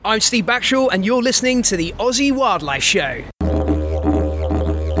I'm Steve Backshaw, and you're listening to the Aussie Wildlife Show.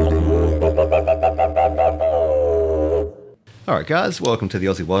 All right, guys, welcome to the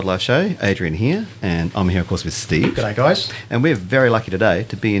Aussie Wildlife Show. Adrian here, and I'm here, of course, with Steve. G'day, guys. And we're very lucky today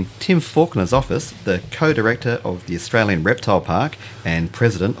to be in Tim Faulkner's office, the co-director of the Australian Reptile Park and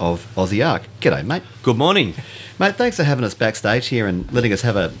president of Aussie Ark. G'day, mate. Good morning. Mate, thanks for having us backstage here and letting us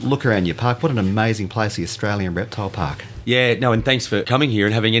have a look around your park. What an amazing place, the Australian Reptile Park. Yeah, no, and thanks for coming here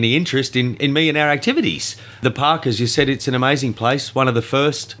and having any interest in me and our activities. The park, as you said, it's an amazing place, one of the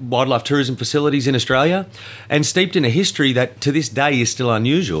first wildlife tourism facilities in Australia, and steeped in a history that to this day is still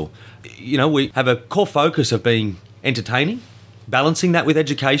unusual. You know, we have a core focus of being entertaining, balancing that with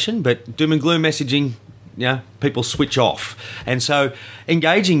education, but doom and gloom messaging, people switch off. And so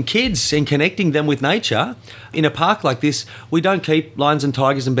engaging kids and connecting them with nature in a park like this, we don't keep lions and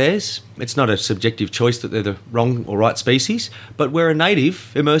tigers and bears. It's not a subjective choice that they're the wrong or right species, but we're a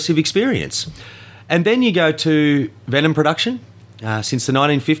native immersive experience. And then you go to venom production. Since the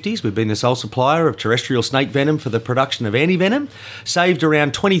 1950s, we've been the sole supplier of terrestrial snake venom for the production of anti-venom, saved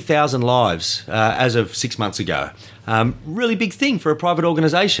around 20,000 lives as of 6 months ago. Really big thing for a private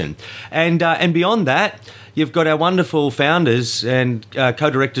organisation. And beyond that, you've got our wonderful founders and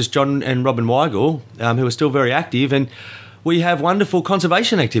co-directors John and Robin Weigel, who are still very active, and we have wonderful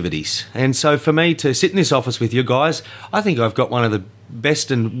conservation activities. And so for me to sit in this office with you guys, I think I've got one of the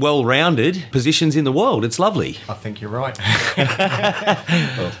best and well-rounded positions in the world. It's lovely. I think you're right.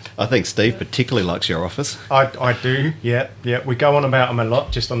 Well, I think Steve particularly likes your office. I do, yeah. We go on about them a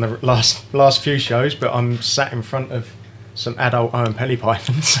lot just on the last few shows, but I'm sat in front of some adult Owen Pelly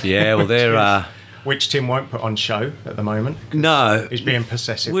pythons. Yeah, well, they're... which Tim won't put on show at the moment. No. He's being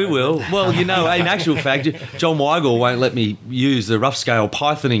possessive. We will. Well, in actual fact, John Weigel won't let me use the rough-scale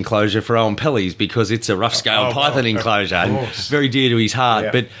python enclosure for Owen Pelly's because it's a rough-scale python enclosure. And very dear to his heart.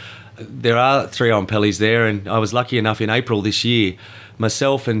 Yeah. But there are 3 Owen Pelly's there, and I was lucky enough in April this year,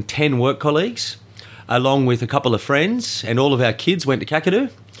 myself and 10 work colleagues, along with a couple of friends, and all of our kids went to Kakadu.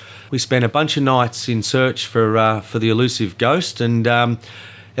 We spent a bunch of nights in search for the elusive ghost, and...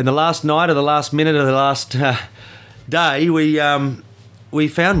 in the last night or the last minute of the last day, we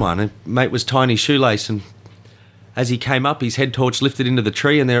found one. A mate was tying his shoelace, and as he came up, his head torch lifted into the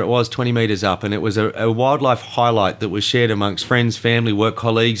tree, and there it was 20 metres up. And it was a wildlife highlight that was shared amongst friends, family, work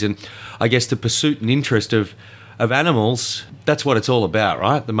colleagues, and I guess the pursuit and interest of animals. That's what it's all about,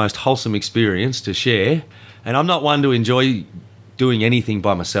 right? The most wholesome experience to share. And I'm not one to enjoy doing anything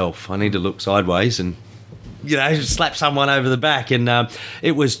by myself. I need to look sideways and slap someone over the back, and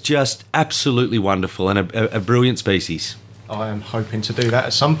it was just absolutely wonderful and a brilliant species. I am hoping to do that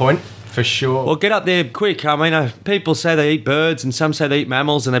at some point, for sure. Well, get up there quick. I mean, people say they eat birds and some say they eat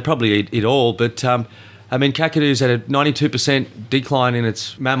mammals, and they probably eat it all, but Kakadu's had a 92% decline in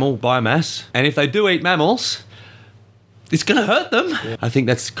its mammal biomass, and if they do eat mammals, it's going to hurt them. Yeah. I think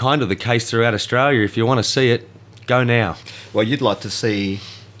that's kind of the case throughout Australia. If you want to see it, go now. Well, you'd like to see...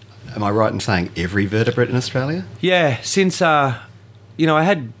 Am I right in saying every vertebrate in Australia? Yeah, since, I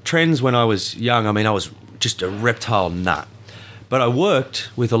had trends when I was young. I mean, I was just a reptile nut. But I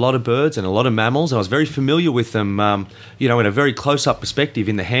worked with a lot of birds and a lot of mammals, and I was very familiar with them, in a very close-up perspective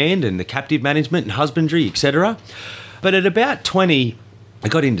in the hand and the captive management and husbandry, etc. But at about 20, I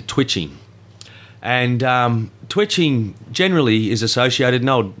got into twitching. And twitching generally is associated, an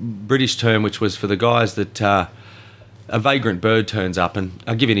old British term, which was for the guys that... a vagrant bird turns up, and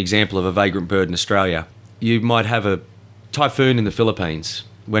I'll give you an example of a vagrant bird in Australia. You might have a typhoon in the Philippines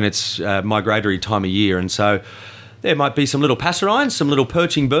when it's migratory time of year, and so there might be some little passerines, some little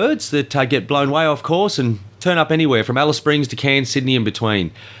perching birds that get blown way off course and turn up anywhere from Alice Springs to Cairns, Sydney in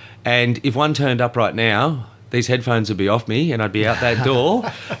between. And if one turned up right now, these headphones would be off me and I'd be out that door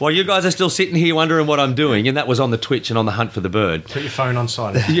while you guys are still sitting here wondering what I'm doing. And that was on the twitch and on the hunt for the bird. Put your phone on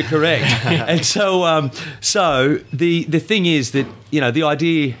silent. You're correct. And so the thing is that, the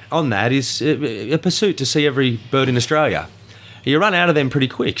idea on that is a pursuit to see every bird in Australia. You run out of them pretty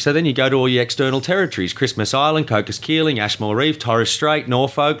quick. So then you go to all your external territories, Christmas Island, Cocos Keeling, Ashmore Reef, Torres Strait,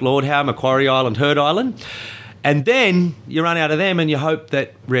 Norfolk, Lord Howe, Macquarie Island, Heard Island. And then you run out of them and you hope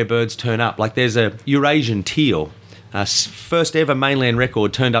that rare birds turn up. Like there's a Eurasian teal. First ever mainland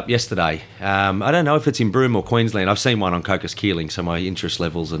record turned up yesterday. I don't know if it's in Broome or Queensland. I've seen one on Cocos Keeling, so my interest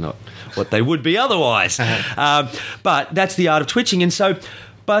levels are not what they would be otherwise. But that's the art of twitching. And so,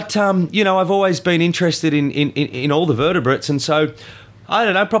 I've always been interested in all the vertebrates. And so I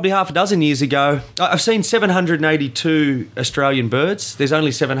don't know, probably half a dozen years ago. I've seen 782 Australian birds. There's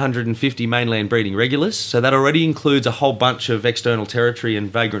only 750 mainland breeding regulars, so that already includes a whole bunch of external territory and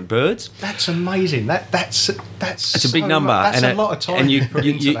vagrant birds. That's amazing. That's It's a big number. That's a lot of time. And you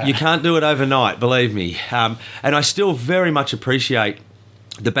you can't do it overnight, believe me. And I still very much appreciate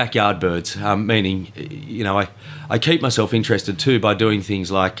the backyard birds, meaning, I keep myself interested too by doing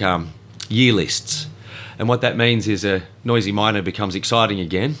things like year lists. And what that means is a noisy miner becomes exciting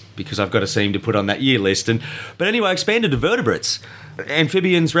again because I've got to see him to put on that year list. But anyway, expanded to vertebrates,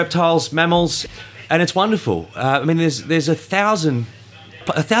 amphibians, reptiles, mammals, and it's wonderful. There's 1,000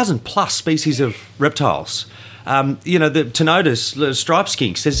 plus species of reptiles. The Tenotus, the striped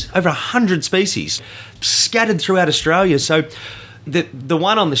skinks, there's over 100 species scattered throughout Australia. So the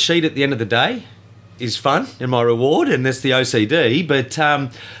one on the sheet at the end of the day is fun and my reward, and that's the OCD. But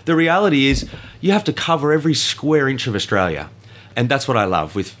the reality is you have to cover every square inch of Australia. And that's what I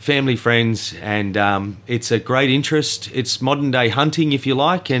love with family, friends, and it's a great interest. It's modern day hunting, if you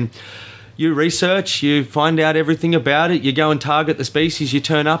like, and you research, you find out everything about it, you go and target the species, you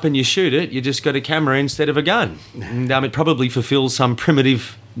turn up and you shoot it. You just got a camera instead of a gun. And it probably fulfills some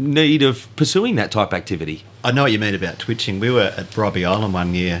primitive need of pursuing that type activity. I know what you mean about twitching. We were at Bribie Island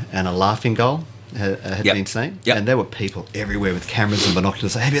one year and a laughing gull had Yep. been seen. Yep. And there were people everywhere with cameras and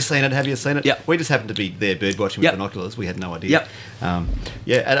binoculars. Have you seen it? Have you seen it? Yep. We just happened to be there bird watching Yep. with binoculars. We had no idea. Yep.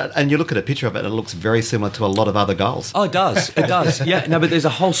 And you look at a picture of it and it looks very similar to a lot of other gulls. Oh, it does. It does. Yeah. No, but there's a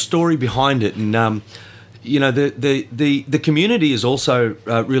whole story behind it, and the community is also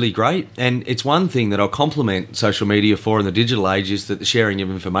really great. And it's one thing that I'll compliment social media for in the digital age is that the sharing of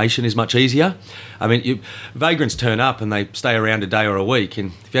information is much easier. Vagrants turn up and they stay around a day or a week,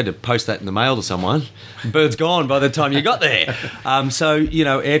 and if you had to post that in the mail to someone, bird's gone by the time you got there.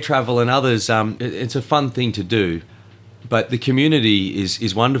 Air travel and others, it's a fun thing to do. But the community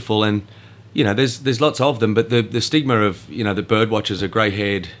is wonderful, and there's lots of them. But the stigma of the bird watchers are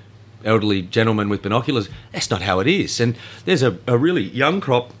grey-haired elderly gentlemen with binoculars, that's not how it is. And there's a really young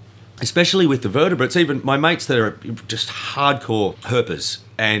crop, especially with the vertebrates. Even my mates that are just hardcore herpers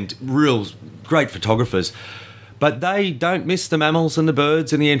and real great photographers, but they don't miss the mammals and the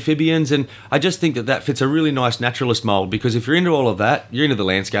birds and the amphibians. And I just think that fits a really nice naturalist mould, because if you're into all of that, you're into the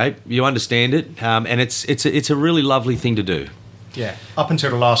landscape, you understand it, and it's a really lovely thing to do. Yeah. Up until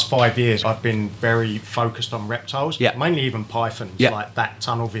the last 5 years, I've been very focused on reptiles, Yeah. mainly even pythons, Yeah. like that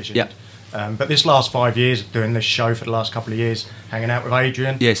tunnel vision. Yeah. But this last 5 years, doing this show for the last couple of years, hanging out with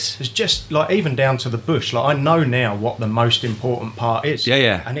Adrian, Yes. it's just like even down to the bush. Like I know now what the most important part is. Yeah,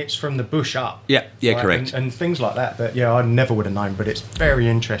 yeah. And it's from the bush up. Yeah, yeah, Like, correct. And things like that I never would have known, but it's very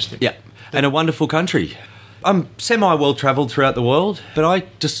interesting. Yeah, and a wonderful country. I'm semi-well travelled throughout the world, but I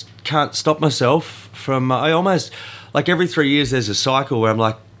just can't stop myself from... I almost... Like every 3 years there's a cycle where I'm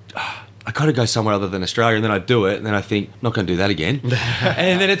like, I got to go somewhere other than Australia, and then I do it, and then I think, I'm not going to do that again.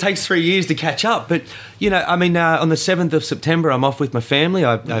 And then it takes 3 years to catch up. But, on the 7th of September, I'm off with my family.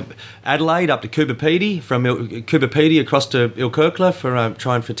 I Adelaide up to Coober Pedy, from Coober Pedy across to Ilkirkla for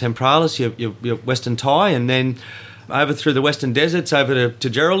trying for Temporalis, your Western Tie, and then over through the Western Deserts, over to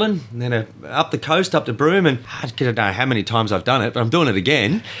Geraldine, and then up the coast, up to Broome, and I don't know how many times I've done it, but I'm doing it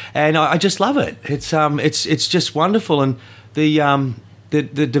again, and I just love it. It's just wonderful, and the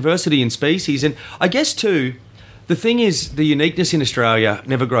diversity in species, and I guess too, the thing is the uniqueness in Australia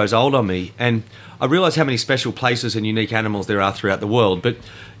never grows old on me, and I realise how many special places and unique animals there are throughout the world, but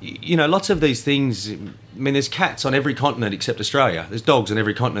lots of these things. There's cats on every continent except Australia. There's dogs on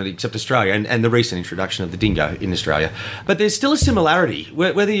every continent except Australia, and the recent introduction of the dingo in Australia. But there's still a similarity.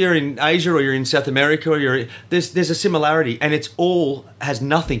 Whether you're in Asia or you're in South America, or there's a similarity, and it's all has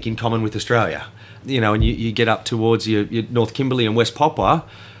nothing in common with Australia. And you get up towards your North Kimberley and West Papua,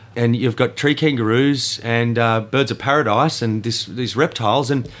 and you've got tree kangaroos and birds of paradise and these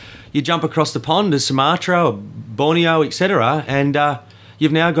reptiles, and you jump across the pond to Sumatra or Borneo, etc., and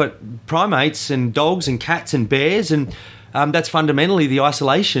you've now got primates and dogs and cats and bears, and that's fundamentally the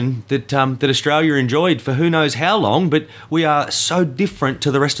isolation that Australia enjoyed for who knows how long. But we are so different to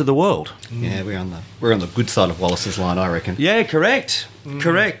the rest of the world. Yeah, we're on the good side of Wallace's line, I reckon. Yeah, correct.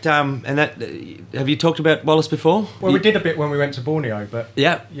 Correct. And that have you talked about Wallace before? Well, we did a bit when we went to Borneo, but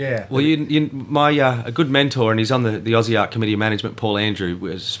Yeah. Well, my a good mentor, and he's on the Aussie Art Committee of Management, Paul Andrew,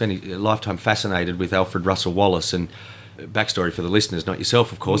 was spending a lifetime fascinated with Alfred Russel Wallace, and backstory for the listeners, not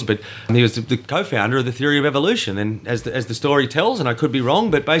yourself, of course, but he was the co-founder of the theory of evolution, and as the story tells, and I could be wrong,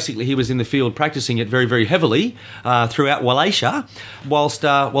 but basically he was in the field practicing it very, very heavily throughout Wallachia, whilst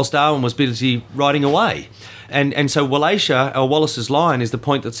Darwin was busy riding away. And so Wallachia, or Wallace's line, is the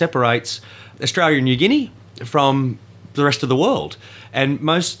point that separates Australia and New Guinea from the rest of the world. And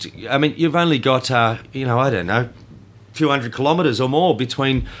you've only got, I don't know, a few hundred kilometres or more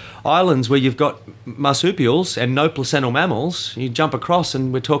between islands where you've got marsupials and no placental mammals. You jump across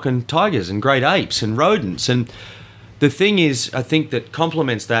and we're talking tigers and great apes and rodents. And the thing is, I think that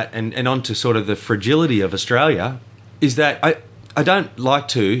complements that and onto sort of the fragility of Australia is that I don't like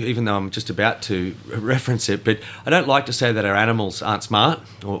to, even though I'm just about to reference it, but I don't like to say that our animals aren't smart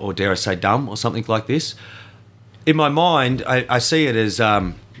or dare I say dumb or something like this. In my mind, I see it as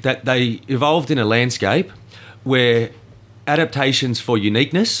that they evolved in a landscape where adaptations for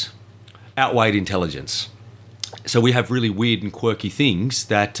uniqueness outweighed intelligence. So we have really weird and quirky things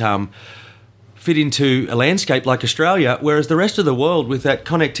that fit into a landscape like Australia, whereas the rest of the world, with that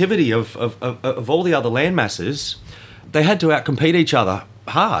connectivity of all the other land masses, they had to outcompete each other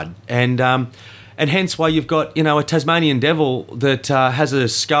hard. And hence why you've got, a Tasmanian devil that has a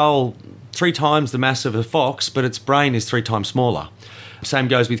skull 3 times the mass of a fox, but its brain is 3 times smaller. Same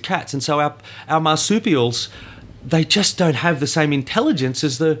goes with cats. And so our marsupials, they just don't have the same intelligence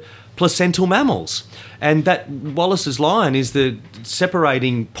as the placental mammals. And that Wallace's line is the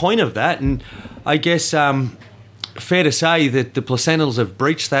separating point of that. And I guess fair to say that the placentals have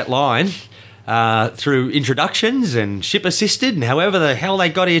breached that line through introductions and ship assisted, and however the hell they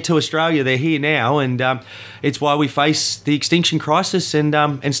got here to Australia, they're here now, and it's why we face the extinction crisis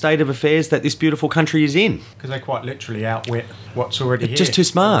and state of affairs that this beautiful country is in. Because they quite literally outwit what's already here. Just too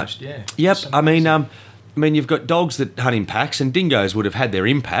smart. Almost, yeah. Yep. I mean, you've got dogs that hunt in packs, and dingoes would have had their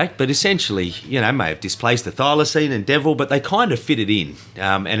impact, but essentially, may have displaced the thylacine and devil, but they kind of fitted in,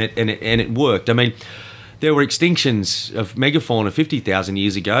 and it worked. I mean, there were extinctions of megafauna 50,000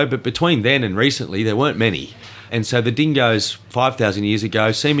 years ago, but between then and recently, there weren't many. And so the dingoes 5,000 years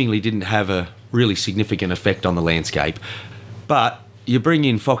ago seemingly didn't have a really significant effect on the landscape. But you bring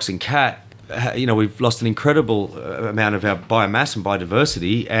in fox and cat, we've lost an incredible amount of our biomass and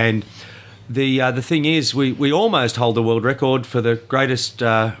biodiversity. And the thing is, we almost hold the world record for the greatest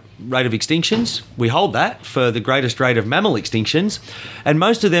rate of extinctions. We hold that for the greatest rate of mammal extinctions, and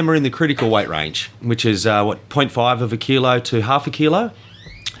most of them are in the critical weight range, which is 0.5 of a kilo to half a kilo.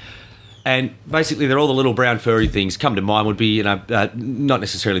 And basically, they're all the little brown furry things. Come to mind would be, not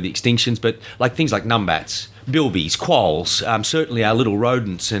necessarily the extinctions, but like things like numbats, bilbies, quolls, certainly our little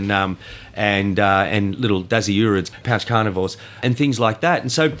rodents and little dasyurids, pouch carnivores, and things like that.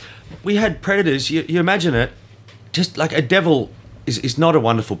 And so we had predators. You imagine it, just like a devil is not a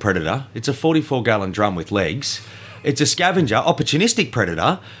wonderful predator. It's a 44-gallon drum with legs. It's a scavenger, opportunistic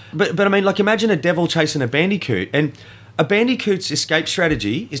predator. But I mean, like, imagine a devil chasing a bandicoot, and a bandicoot's escape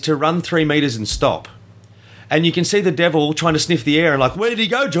strategy is to run 3 meters and stop. And you can see the devil trying to sniff the air and like, where did he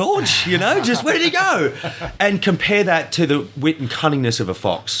go, George? Just where did he go? And compare that to the wit and cunningness of a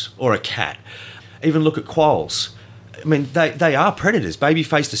fox or a cat. Even look at quolls. I mean, they are predators,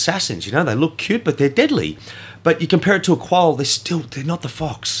 baby-faced assassins. They look cute, but they're deadly. But you compare it to a quoll, they're not the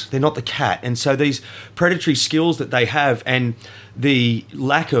fox, they're not the cat. And so these predatory skills that they have and the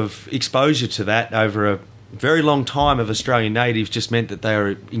lack of exposure to that over a very long time of Australian natives just meant that they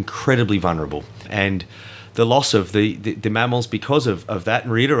are incredibly vulnerable. And the loss of the mammals because of that,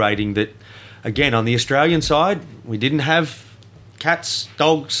 and reiterating that, again, on the Australian side, we didn't have cats,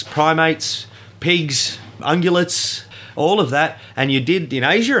 dogs, primates, pigs, ungulates, all of that, and you did in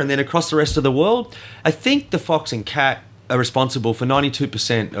Asia and then across the rest of the world. I think the fox and cat are responsible for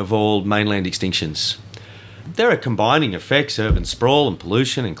 92% of all mainland extinctions. There are combining effects, urban sprawl and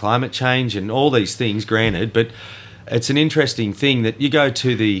pollution and climate change and all these things, granted, but it's an interesting thing that you go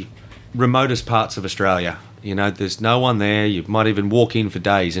to the remotest parts of Australia, there's no one there, you might even walk in for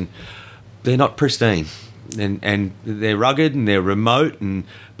days and they're not pristine. And they're rugged and they're remote,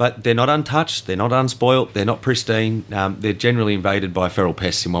 but they're not untouched, they're not unspoilt, they're not pristine. They're generally invaded by feral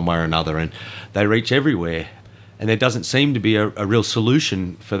pests in one way or another, and they reach everywhere. And there doesn't seem to be a real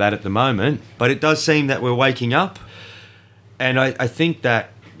solution for that at the moment, but it does seem that we're waking up. And I think that,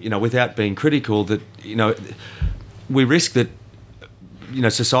 without being critical, that, we risk that,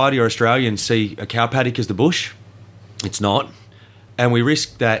 society or Australians see a cow paddock as the bush. It's not. And we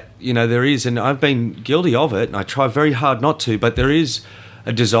risk that, there is, and I've been guilty of it, and I try very hard not to, but there is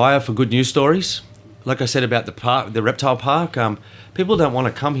a desire for good news stories. Like I said about the reptile park, people don't want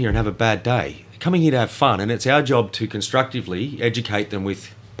to come here and have a bad day. They're coming here to have fun, and it's our job to constructively educate them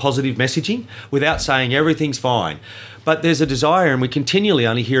with positive messaging without saying everything's fine. But there's a desire, and we continually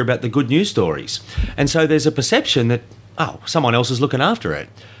only hear about the good news stories. And so there's a perception that, someone else is looking after it.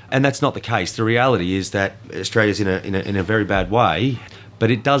 And that's not the case. The reality is that Australia's in a very bad way, but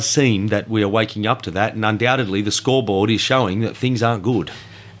it does seem that we are waking up to that, and undoubtedly the scoreboard is showing that things aren't good.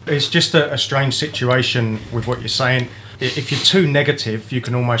 It's just a strange situation with what you're saying. If you're too negative, you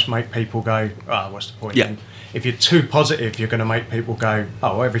can almost make people go, what's the point Yeah. then? If you're too positive, you're going to make people go,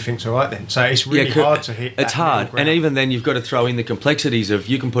 well, everything's all right then. So it's really hard to hit that It's hard. middle ground. And even then, you've got to throw in the complexities of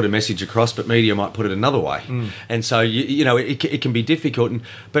you can put a message across, but media might put it another way. And so, it can be difficult.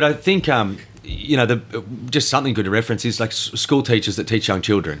 But I think, just something good to reference is like school teachers that teach young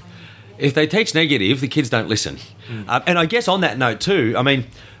children. If they teach negative, the kids don't listen. And I guess on that note too, I mean,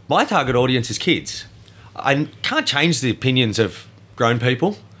 my target audience is kids. I can't change the opinions of grown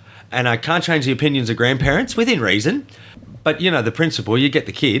people, and I can't change the opinions of grandparents within reason. But, the principle, you get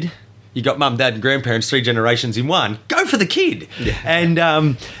the kid, you got mum, dad and grandparents, 3 generations in one, go for the kid. Yeah.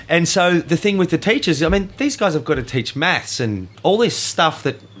 And so the thing with the teachers, I mean, these guys have got to teach maths and all this stuff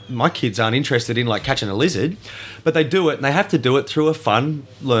that my kids aren't interested in, like catching a lizard, but they do it, and they have to do it through a fun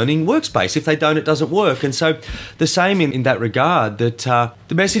learning workspace. If they don't, it doesn't work. And so the same in that regard, that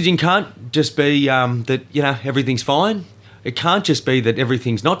the messaging can't just be that, everything's fine. It can't just be that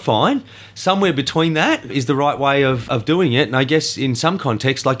everything's not fine. Somewhere between that is the right way of doing it. And I guess in some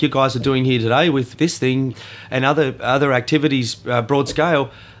contexts, like you guys are doing here today with this thing and other activities, broad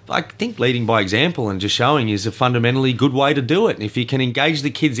scale, I think leading by example and just showing is a fundamentally good way to do it. And if you can engage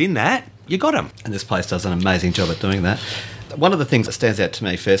the kids in that, you got them. And this place does an amazing job at doing that. One of the things that stands out to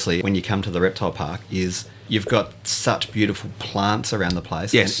me, firstly, when you come to the reptile park is you've got such beautiful plants around the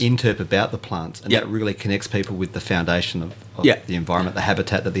place. Yes. And interp about the plants. And Yep. that really connects people with the foundation of Yeah. the environment, the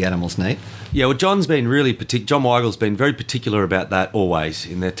habitat that the animals need. Yeah, well, John's been really John Weigel's been very particular about that always.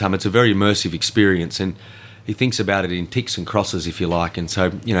 In that it's a very immersive experience, and he thinks about it in ticks and crosses, if you like. And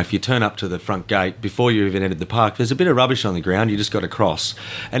so, if you turn up to the front gate before you even entered the park, there's a bit of rubbish on the ground. You just got to cross.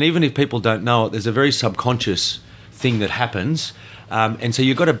 And even if people don't know it, there's a very subconscious thing that happens. And so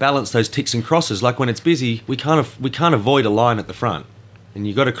you've got to balance those ticks and crosses. Like when it's busy, we can't avoid a line at the front, and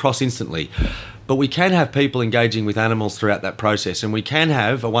you've got to cross instantly. But we can have people engaging with animals throughout that process, and we can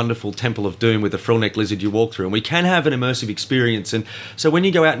have a wonderful Temple of Doom with a frill-neck lizard you walk through, and we can have an immersive experience. And so when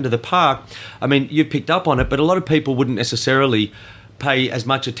you go out into the park, I mean, you've picked up on it, but a lot of people wouldn't necessarily pay as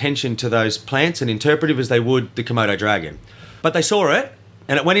much attention to those plants and interpretive as they would the Komodo dragon. But they saw it,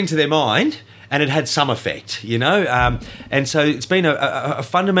 and it went into their mind, and it had some effect, and so it's been a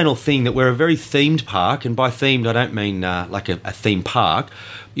fundamental thing that we're a very themed park, and by themed I don't mean like a theme park.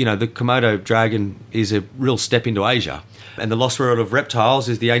 The Komodo dragon is a real step into Asia, and the lost world of reptiles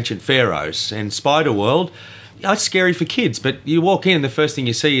is the ancient pharaohs, and spider world, it's scary for kids, but you walk in and the first thing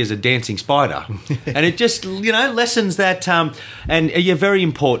you see is a dancing spider. And it just, lessons that, and you're very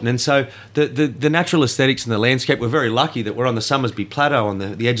important. And so the natural aesthetics and the landscape, we're very lucky that we're on the Summersby Plateau on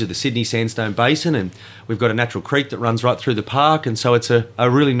the edge of the Sydney Sandstone Basin, and we've got a natural creek that runs right through the park, and so it's a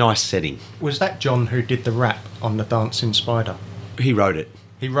really nice setting. Was that John who did the rap on the dancing spider? He wrote it.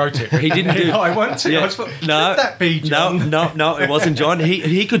 He wrote it. He didn't do. I want to. Yeah. I thought, could that be John? No, it wasn't John.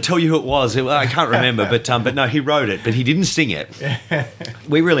 He could tell you who it was. I can't remember, but no, he wrote it, but he didn't sing it.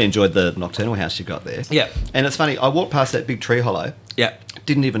 We really enjoyed the nocturnal house you got there. Yeah. And it's funny, I walked past that big tree hollow. Yeah.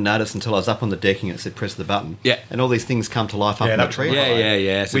 Didn't even notice until I was up on the decking and it said press the button. Yeah. And all these things come to life up Yeah, in the that- tree Yeah, hollow.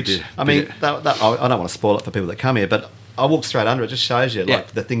 yeah. So Which, I mean, I don't want to spoil it for people that come here, but I walked straight under it. Just shows you, Yeah.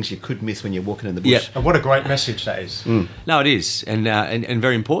 like, the things you could miss when you're walking in the bush. Yeah. And what a great message that is. No, it is, and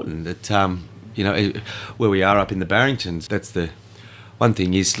very important that where we are up in the Barringtons. That's the one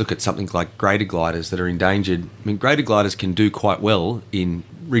thing is look at something like greater gliders that are endangered. I mean, greater gliders can do quite well in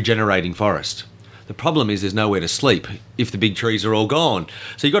regenerating forest. The problem is there's nowhere to sleep if the big trees are all gone.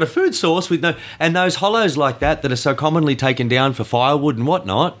 So you've got a food source and those hollows like that are so commonly taken down for firewood and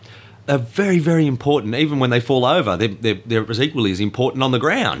whatnot are very, very important. Even when they fall over, they're as equally as important on the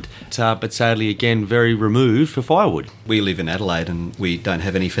ground. But sadly, again, very removed for firewood. We live in Adelaide and we don't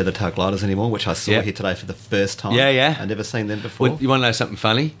have any feather-tailed gliders anymore, which I saw Yeah. here today for the first time. Yeah. I've never seen them before. Well, you want to know something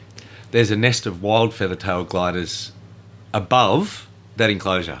funny? There's a nest of wild feather-tailed gliders above that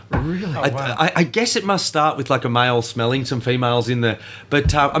enclosure. Really? Oh, wow. I guess it must start with like a male smelling some females in the...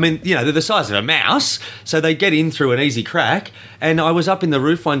 But, I mean, they're the size of a mouse, so they get in through an easy crack. And I was up in the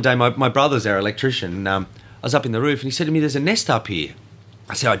roof one day, my brother's our electrician, I was up in the roof and he said to me, there's a nest up here.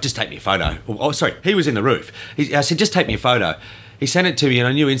 I said, just take me a photo. Oh, sorry, he was in the roof. I said, just take me a photo. He sent it to me and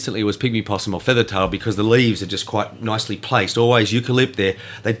I knew instantly it was pygmy possum or feathertail because the leaves are just quite nicely placed. Always eucalypt.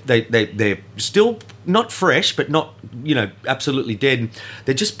 They're still not fresh, but not, absolutely dead.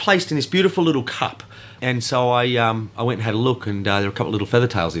 They're just placed in this beautiful little cup. And so I went and had a look and there were a couple of little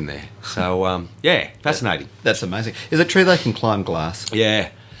feathertails in there. So, fascinating. That's amazing. Is it true they can climb glass? Yeah,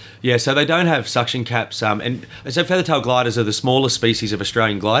 so they don't have suction caps. And so feathertail gliders are the smallest species of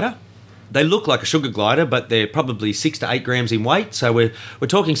Australian glider. They look like a sugar glider, but they're probably 6 to 8 grams in weight. So we're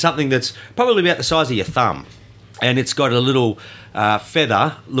talking something that's probably about the size of your thumb. And it's got a little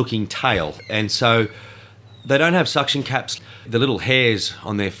feather-looking tail. And so they don't have suction caps. The little hairs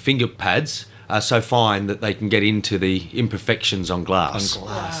on their finger pads are so fine that they can get into the imperfections on glass.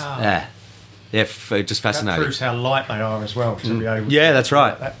 Wow. Yeah. Yeah, just fascinating. That proves how light they are as well to be able to... Yeah, that's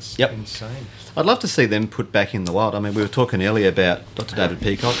right. That's Yep. insane. I'd love to see them put back in the wild. I mean, we were talking earlier about Dr. David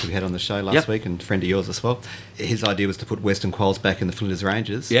Peacock, who we had on the show last week, and a friend of yours as well. His idea was to put western quolls back in the Flinders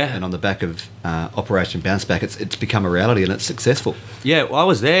Ranges. Yeah. And on the back of Operation Bounce Back, it's become a reality and it's successful. Yeah, well, I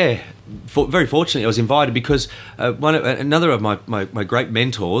was there. Very fortunately, I was invited because another of my great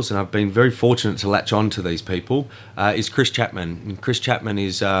mentors, and I've been very fortunate to latch on to these people, is Chris Chapman. And Chris Chapman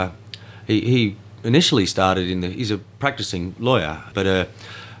is... He initially started he's a practicing lawyer, but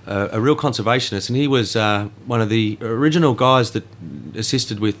a real conservationist, and he was one of the original guys that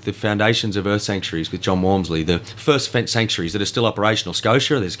assisted with the foundations of Earth Sanctuaries with John Walmsley, the first sanctuaries that are still operational.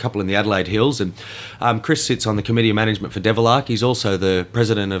 Scotia, there's a couple in the Adelaide Hills, and Chris sits on the Committee of Management for Devilark. He's also the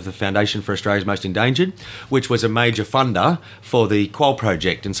president of the Foundation for Australia's Most Endangered, which was a major funder for the quoll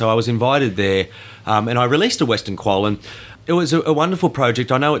project, and so I was invited there, and I released a western quoll, and it was a wonderful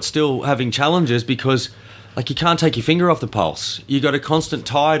project. I know it's still having challenges because, like, you can't take your finger off the pulse. You got a constant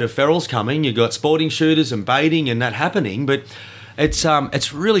tide of ferals coming. You got sporting shooters and baiting and that happening. But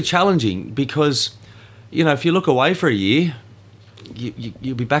it's really challenging because, you know, if you look away for a year,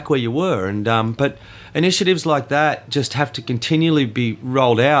 you'll be back where you were. And but initiatives like that just have to continually be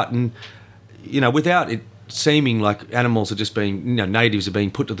rolled out, and you know, without it seeming like animals are just being, you know, natives are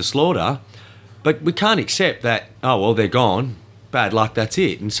being put to the slaughter. But we can't accept that, oh, well, they're gone, bad luck, that's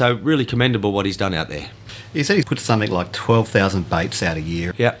it. And so really commendable what he's done out there. He said he puts something like 12,000 baits out a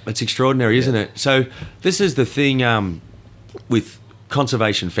year. Yeah, it's extraordinary, isn't it? So this is the thing with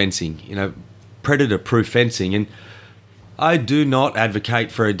conservation fencing, you know, predator-proof fencing. And I do not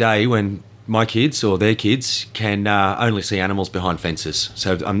advocate for a day when my kids or their kids can only see animals behind fences.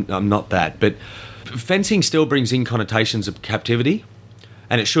 So I'm not that. But fencing still brings in connotations of captivity,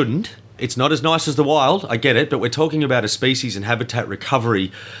 and it shouldn't. It's not as nice as the wild, I get it, but we're talking about a species and habitat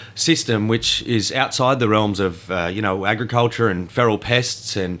recovery system which is outside the realms of, you know, agriculture and feral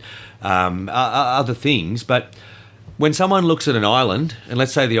pests and other things. But when someone looks at an island, and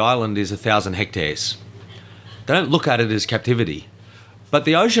let's say the island is 1,000 hectares, they don't look at it as captivity. But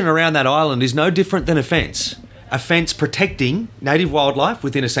the ocean around that island is no different than a fence protecting native wildlife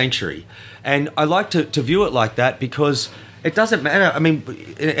within a sanctuary. And I like to view it like that because... it doesn't matter. I mean,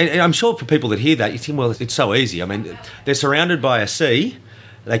 and I'm sure for people that hear that, you think, well, it's so easy. I mean, they're surrounded by a sea.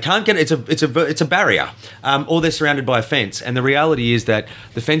 They can't get it. It's a barrier, or they're surrounded by a fence. And the reality is that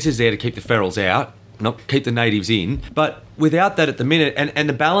the fence is there to keep the ferals out, not keep the natives in. But without that at the minute, and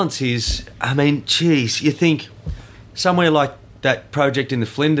the balance is, I mean, geez, you think somewhere like that project in the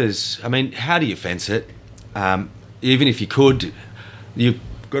Flinders, I mean, how do you fence it? Even if you could, you've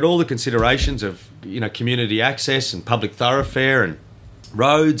got all the considerations of, you know, community access and public thoroughfare and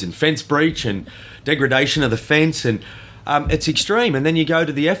roads and fence breach and degradation of the fence, and it's extreme. And then you go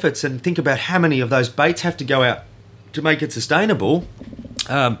to the efforts and think about how many of those baits have to go out to make it sustainable.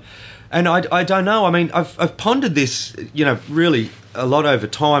 And I don't know. I mean, I've pondered this, you know, really a lot over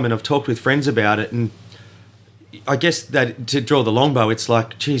time, and I've talked with friends about it. And I guess that to draw the longbow, it's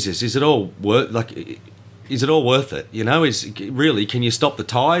like, Jesus, is it all worth it? You know, can you stop the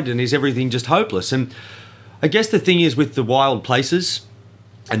tide, and is everything just hopeless? And I guess the thing is with the wild places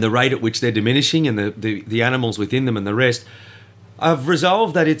and the rate at which they're diminishing and the animals within them and the rest, I've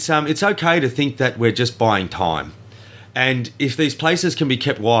resolved that it's okay to think that we're just buying time. And if these places can be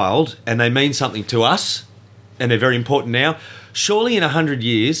kept wild and they mean something to us, and they're very important now, surely in 100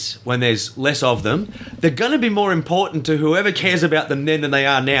 years, when there's less of them, they're going to be more important to whoever cares about them then than they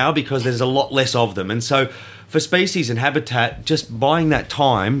are now, because there's a lot less of them. And so for species and habitat, just buying that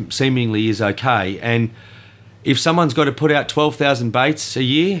time seemingly is okay. And if someone's got to put out 12,000 baits a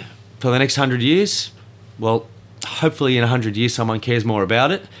year for the next 100 years, well, hopefully in 100 years someone cares more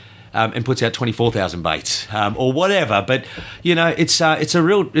about it and puts out 24,000 baits or whatever. But, you know, there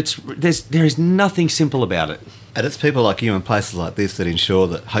is nothing simple about it. And it's people like you in places like this that ensure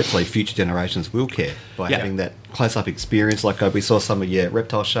that hopefully future generations will care by having that close-up experience. Like we saw some of your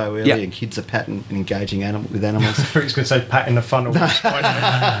reptile show earlier, and kids are patting and engaging with animals. I thought he was going to say pat in the funnel.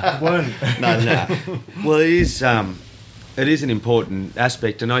 Weren't. No. Well, it is an important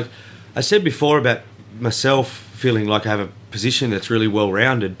aspect. And I said before about myself feeling like I have a position that's really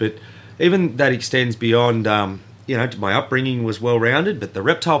well-rounded, but even that extends beyond... you know, my upbringing was well-rounded, but the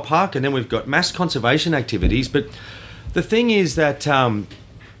reptile park, and then we've got mass conservation activities. But the thing is that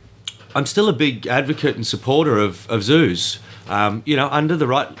I'm still a big advocate and supporter of zoos, under the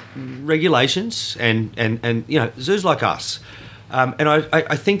right regulations and zoos like us. And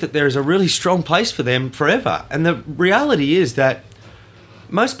I think that there is a really strong place for them forever. And the reality is that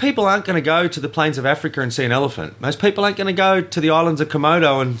most people aren't going to go to the plains of Africa and see an elephant. Most people aren't going to go to the islands of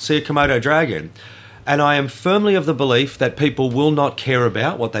Komodo and see a Komodo dragon. And I am firmly of the belief that people will not care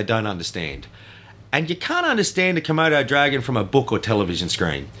about what they don't understand. And you can't understand a Komodo dragon from a book or television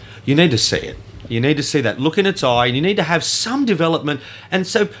screen. You need to see it. You need to see that look in its eye, and you need to have some development. And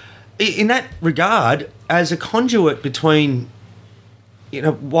so in that regard, as a conduit between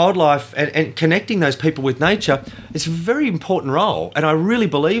wildlife and connecting those people with nature, it's a very important role. And I really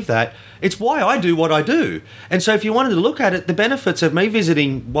believe that. It's why I do what I do. And so if you wanted to look at it, the benefits of me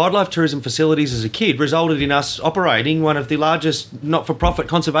visiting wildlife tourism facilities as a kid resulted in us operating one of the largest not-for-profit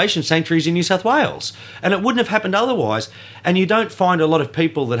conservation sanctuaries in New South Wales. And it wouldn't have happened otherwise. And you don't find a lot of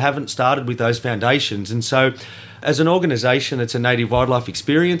people that haven't started with those foundations. And so as an organisation that's a native wildlife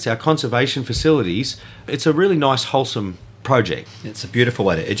experience, our conservation facilities, it's a really nice, wholesome project. It's a beautiful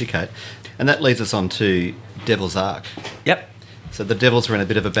way to educate. And that leads us on to Devil's Ark. Yep. So the devils are in a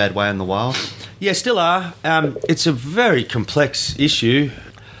bit of a bad way in the wild? Yeah, still are. It's a very complex issue.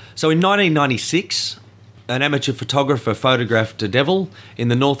 So in 1996, an amateur photographer photographed a devil in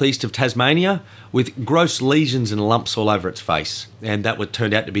the northeast of Tasmania with gross lesions and lumps all over its face. And that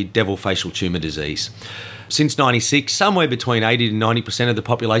turned out to be devil facial tumour disease. Since 96, somewhere between 80 to 90% of the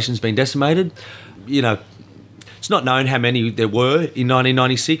population's been decimated. It's not known how many there were in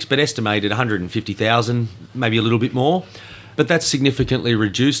 1996, but estimated 150,000, maybe a little bit more. But that's significantly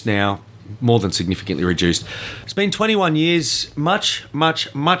reduced now, more than significantly reduced. It's been 21 years, much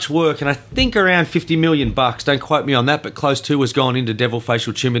work, and I think around $50 million, don't quote me on that, but close to, has gone into devil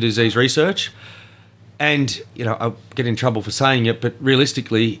facial tumour disease research. And, I'll get in trouble for saying it, but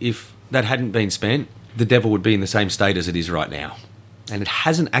realistically, if that hadn't been spent, the devil would be in the same state as it is right now. And it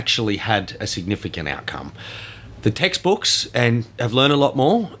hasn't actually had a significant outcome. The textbooks and have learned a lot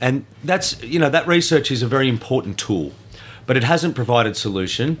more, and that's that research is a very important tool, but it hasn't provided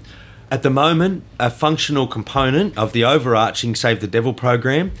solution. At the moment, a functional component of the overarching Save the Devil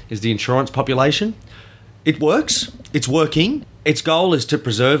program is the insurance population. It works. It's working. Its goal is to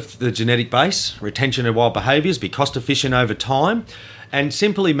preserve the genetic base, retention of wild behaviours, be cost efficient over time, and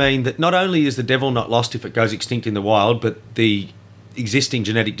simply mean that not only is the devil not lost if it goes extinct in the wild, but the existing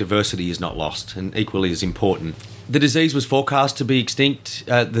genetic diversity is not lost, and equally as important. The disease was forecast to be extinct.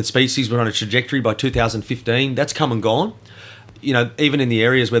 The species were on a trajectory by 2015. That's come and gone. Even in the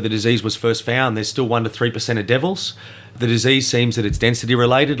areas where the disease was first found, there's still 1 to 3% of devils. The disease seems that it's density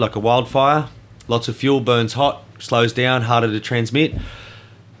related, like a wildfire. Lots of fuel, burns hot, slows down, harder to transmit.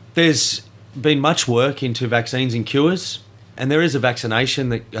 There's been much work into vaccines and cures. And there is a vaccination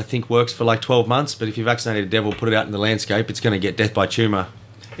that I think works for like 12 months, but if you vaccinate a devil, put it out in the landscape, it's going to get death by tumour.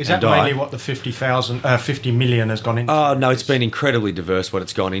 Is that mainly what the 50 million has gone into? Oh, no, it's been incredibly diverse what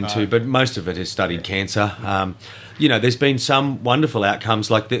it's gone into, but most of it has studied cancer. There's been some wonderful outcomes,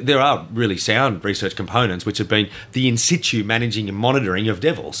 like there are really sound research components, which have been the in situ managing and monitoring of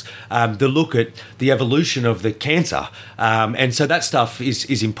devils, the look at the evolution of the cancer. And so that stuff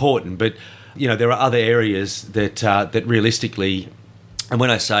is important, but there are other areas that realistically, and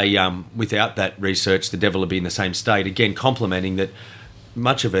when I say without that research, the devil would be in the same state, again, complementing that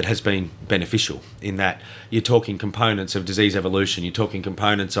much of it has been beneficial in that you're talking components of disease evolution, you're talking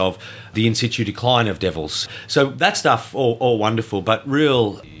components of the in situ decline of devils. So that stuff, all wonderful, but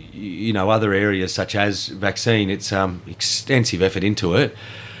real, other areas such as vaccine, it's extensive effort into it.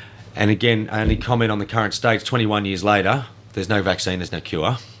 And again, I only comment on the current stage, 21 years later, there's no vaccine, there's no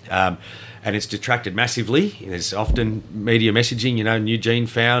cure. And it's detracted massively. There's often media messaging, new gene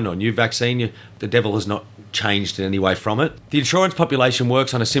found or new vaccine. The devil has not changed in any way from it. The insurance population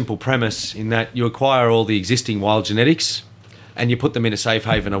works on a simple premise in that you acquire all the existing wild genetics and you put them in a safe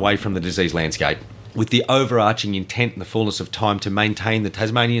haven away from the disease landscape, with the overarching intent in the fullness of time to maintain the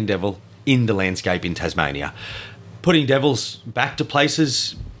Tasmanian devil in the landscape in Tasmania. Putting devils back to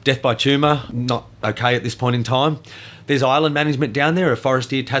places, death by tumour, not okay at this point in time. There's island management down there, a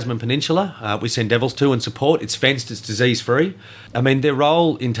forestier Tasman Peninsula. We send devils to and support. It's fenced, it's disease-free. I mean, their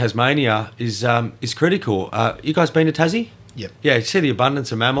role in Tasmania is critical. You guys been to Tassie? Yep. Yeah, you see the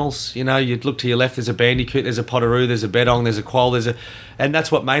abundance of mammals. You'd look to your left, there's a bandicoot, there's a potteroo, there's a bettong, there's a quoll, and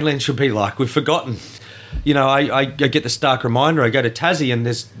that's what mainland should be like. We've forgotten. I get the stark reminder. I go to Tassie and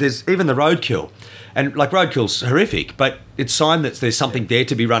there's even the roadkill. And roadkill's horrific, but it's sign that there's something there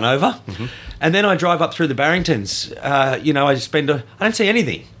to be run over. Mm-hmm. And then I drive up through the Barringtons. I don't see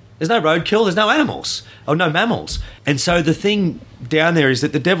anything. There's no roadkill, there's no animals, or no mammals. And so the thing down there is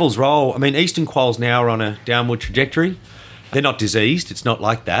that the devil's roll, I mean, eastern quolls now are on a downward trajectory. They're not diseased, it's not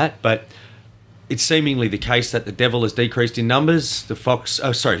like that, but it's seemingly the case that the devil has decreased in numbers. The fox,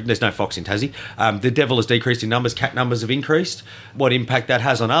 there's no fox in Tassie. The devil has decreased in numbers, cat numbers have increased. What impact that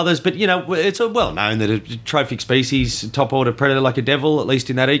has on others, but it's well known that a trophic species, top order predator like a devil, at least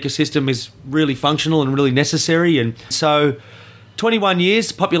in that ecosystem, is really functional and really necessary. And so 21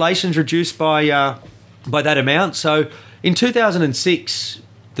 years, population's reduced by that amount. So in 2006,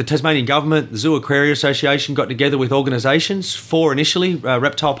 the Tasmanian government, the Zoo Aquaria Association got together with organisations, 4 initially,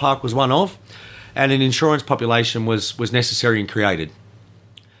 Reptile Park was one of, and an insurance population was necessary and created.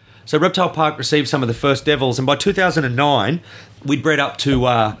 So Reptile Park received some of the first devils, and by 2009, we'd bred up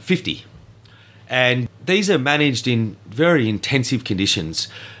to 50. And these are managed in very intensive conditions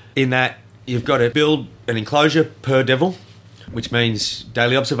in that you've got to build an enclosure per devil, which means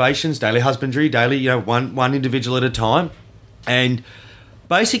daily observations, daily husbandry, daily, one individual at a time. And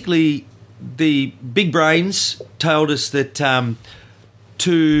basically, the big brains told us that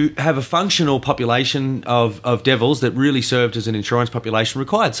to have a functional population of devils that really served as an insurance population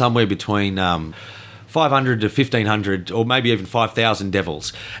required somewhere between 500 to 1,500 or maybe even 5,000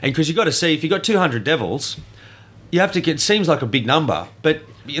 devils. And because you've got to see, if you've got 200 devils, you have to get, it seems like a big number, but,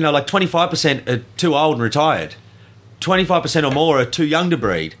 like 25% are too old and retired. 25% or more are too young to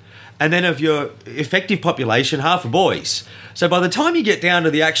breed. And then of your effective population, half are boys. So by the time you get down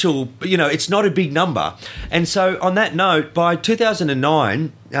to the actual, it's not a big number. And so on that note, by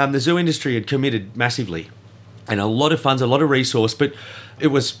 2009, the zoo industry had committed massively. And a lot of funds, a lot of resource, but it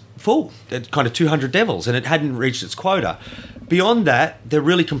was full at kind of 200 devils and it hadn't reached its quota. Beyond that, there are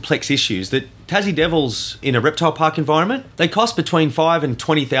really complex issues that Tassie devils in a reptile park environment, they cost between $5,000 and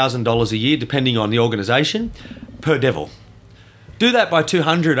 $20,000 a year, depending on the organisation, per devil. Do that by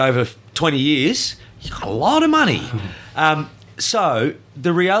 200 over 20 years, you got a lot of money. So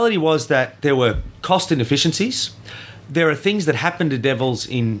the reality was that there were cost inefficiencies. There are things that happen to devils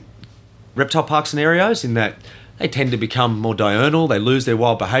in reptile park scenarios in that they tend to become more diurnal, they lose their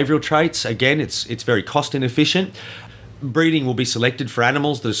wild behavioural traits. Again, it's very cost inefficient. Breeding will be selected for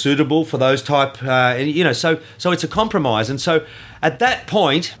animals that are suitable for those type, so it's a compromise. And so at that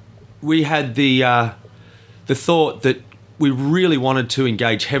point, we had the thought that we really wanted to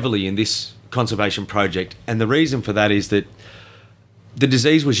engage heavily in this conservation project. And the reason for that is that the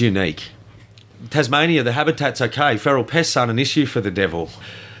disease was unique. Tasmania, the habitat's okay. Feral pests aren't an issue for the devil.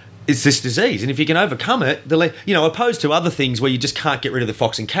 It's this disease. And if you can overcome it, opposed to other things where you just can't get rid of the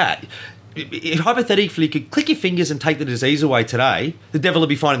fox and cat, if hypothetically you could click your fingers and take the disease away today, the devil will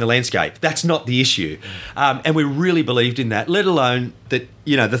be fine in the landscape. That's not the issue. And we really believed in that, let alone that,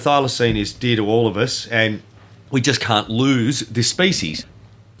 the thylacine is dear to all of us and we just can't lose this species.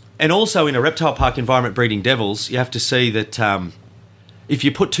 And also in a reptile park environment breeding devils, you have to see that if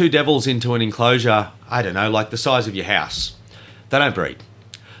you put 2 devils into an enclosure, I don't know, like the size of your house, they don't breed.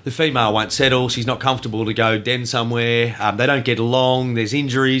 The female won't settle, she's not comfortable to go den somewhere, they don't get along, there's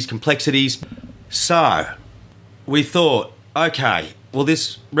injuries, complexities. So we thought, okay, well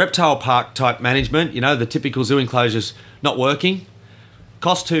this reptile park type management, the typical zoo enclosures not working,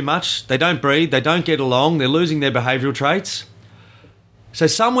 cost too much, they don't breed, they don't get along, they're losing their behavioural traits. So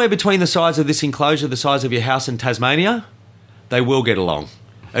somewhere between the size of this enclosure, the size of your house in Tasmania, they will get along.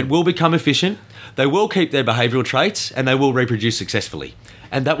 It will become efficient, they will keep their behavioural traits, and they will reproduce successfully.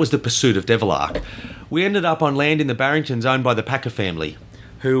 And that was the pursuit of Devil Ark. We ended up on land in the Barringtons owned by the Packer family,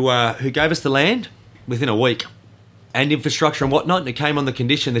 who gave us the land within a week and infrastructure and whatnot, and it came on the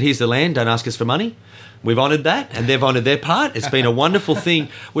condition that here's the land, don't ask us for money. We've honoured that, and they've honoured their part. It's been a wonderful thing.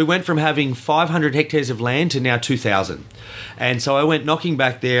 We went from having 500 hectares of land to now 2,000. And so I went knocking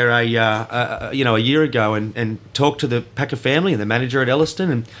back there a year ago and talked to the Packer family and the manager at Elliston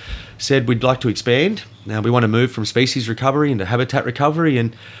and said we'd like to expand. Now we want to move from species recovery into habitat recovery.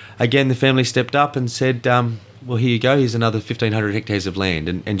 And again, the family stepped up and said, well, here you go. Here's another 1,500 hectares of land,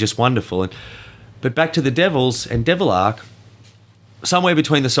 and just wonderful. But back to the devils and Devil Ark, somewhere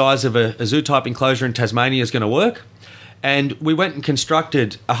between the size of a zoo-type enclosure in Tasmania is going to work. And we went and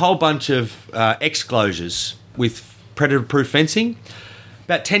constructed a whole bunch of exclosures with predator-proof fencing.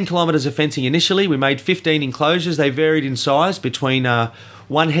 About 10 kilometres of fencing initially. We made 15 enclosures. They varied in size between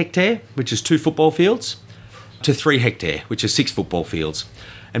 1 hectare, which is 2 football fields, to 3 hectare, which is 6 football fields.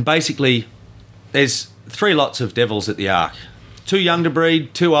 And basically, there's 3 lots of devils at the Ark. 2 young to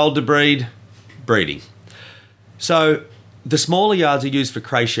breed, 2 old to breed, breeding. So the smaller yards are used for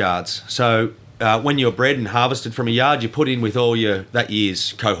creche yards. So when you're bred and harvested from a yard, you put in with all that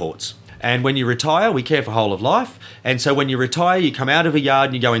year's cohorts. And when you retire, we care for whole of life. And so when you retire, you come out of a yard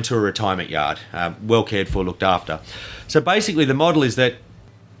and you go into a retirement yard, well cared for, looked after. So basically the model is that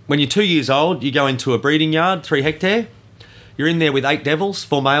when you're 2 years old, you go into a breeding yard, 3 hectare. You're in there with 8 devils,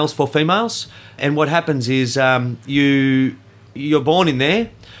 4 males, 4 females. And what happens is you're born in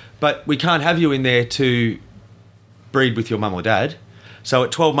there, but we can't have you in there to breed with your mum or dad. So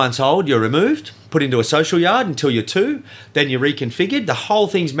at 12 months old, you're removed, put into a social yard until you're 2. Then you're reconfigured. The whole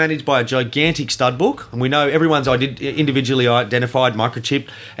thing's managed by a gigantic stud book. And we know everyone's individually identified, microchipped.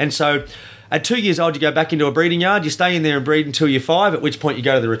 And so at 2 years old, you go back into a breeding yard. You stay in there and breed until you're 5, at which point you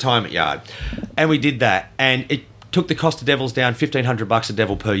go to the retirement yard. And we did that. And it took the cost of devils down $1,500 a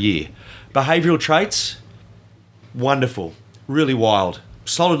devil per year. Behavioural traits, wonderful, really wild.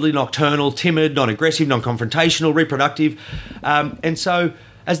 Solidly nocturnal, timid, non-aggressive, non-confrontational, reproductive. And so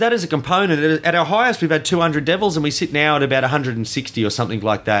as that is a component, at our highest we've had 200 devils and we sit now at about 160 or something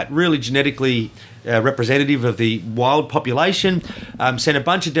like that. Really genetically representative of the wild population. Sent a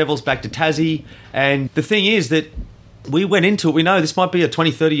bunch of devils back to Tassie. And the thing is that we went into it, we know this might be a 20,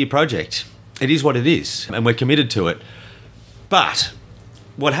 30 year project. It is what it is and we're committed to it. But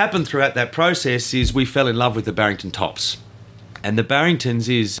what happened throughout that process is we fell in love with the Barrington Tops. And the Barringtons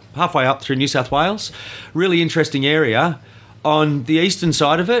is halfway up through New South Wales. Really interesting area. On the eastern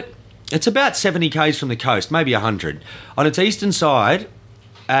side of it, it's about 70 k's from the coast, maybe 100. On its eastern side,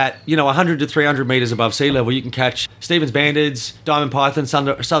 at 100 to 300 metres above sea level, you can catch Stevens Bandeds, Diamond Python,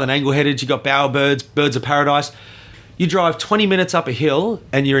 Southern Angleheaded, you've got bowerbirds, birds of paradise. You drive 20 minutes up a hill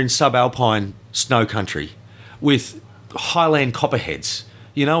and you're in subalpine snow country with highland copperheads.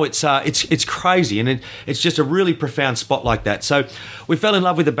 It's crazy, and it's just a really profound spot like that. So we fell in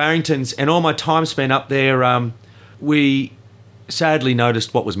love with the Barringtons, and all my time spent up there, we sadly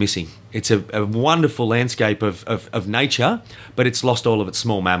noticed what was missing. It's a wonderful landscape of nature, but it's lost all of its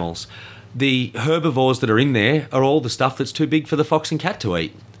small mammals. The herbivores that are in there are all the stuff that's too big for the fox and cat to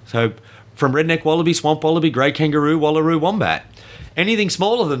eat. So from redneck wallaby, swamp wallaby, grey kangaroo, wallaroo, wombat. Anything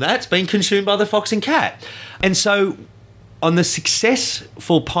smaller than that's been consumed by the fox and cat. And so on the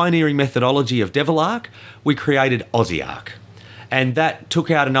successful pioneering methodology of Devil Ark, we created Aussie Ark. And that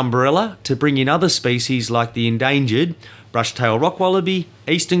took out an umbrella to bring in other species like the endangered brush-tail rock wallaby,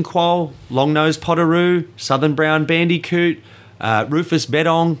 eastern quoll, long-nosed potteroo, southern brown bandicoot, rufous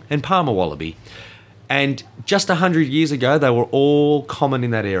bedong, and Palmer wallaby. And just 100 years ago, they were all common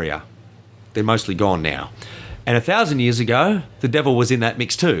in that area. They're mostly gone now. And 1,000 years ago, the devil was in that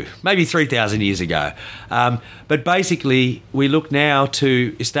mix too, maybe 3,000 years ago. But basically, we look now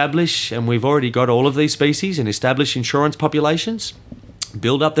to establish, and we've already got all of these species, and establish insurance populations,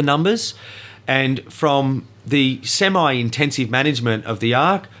 build up the numbers, and from the semi-intensive management of the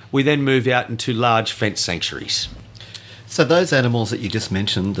Ark, we then move out into large fenced sanctuaries. So those animals that you just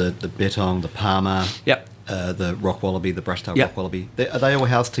mentioned, the betong, the Palmer, yep. The rock wallaby, the brush-tail yep. rock wallaby, are they all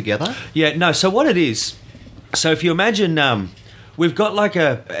housed together? Yeah, no, so what it is, so if you imagine we've got like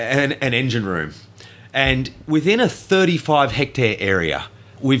an engine room, and within a 35 hectare area,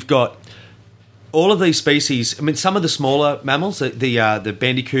 we've got all of these species. I mean, some of the smaller mammals, the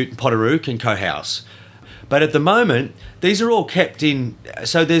bandicoot and potteroo can co-house. But at the moment, these are all kept in,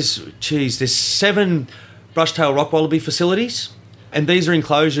 so there's 7 brush-tail rock wallaby facilities, and these are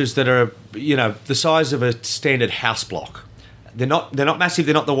enclosures that are, the size of a standard house block. They're not massive,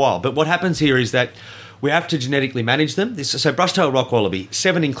 they're not the wild. But what happens here is that we have to genetically manage them. So brush-tail rock wallaby,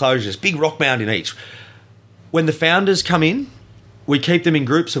 7 enclosures, big rock mound in each. When the founders come in, we keep them in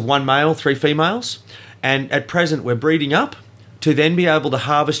groups of 1 male, 3 females. And at present, we're breeding up to then be able to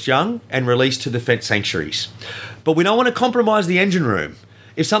harvest young and release to the fenced sanctuaries. But we don't want to compromise the engine room.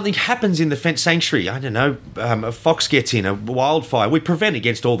 If something happens in the fenced sanctuary, I don't know, a fox gets in, a wildfire, we prevent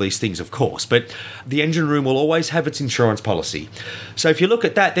against all these things, of course, but the engine room will always have its insurance policy. So if you look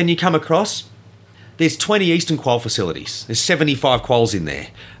at that, then you come across, there's 20 eastern quoll facilities. There's 75 quolls in there.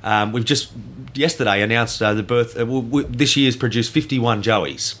 We've just yesterday announced the birth, this year's produced 51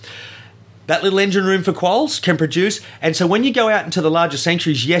 joeys. That little engine room for quolls can produce, and so when you go out into the larger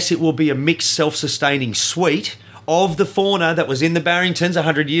sanctuaries, yes, it will be a mixed self-sustaining suite of the fauna that was in the Barringtons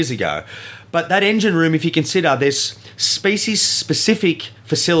 100 years ago. But that engine room, if you consider, there's species-specific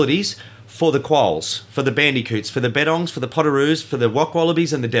facilities for the quolls, for the bandicoots, for the bedongs, for the potteroos, for the rock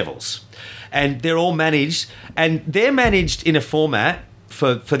wallabies and the devils. And they're all managed, and they're managed in a format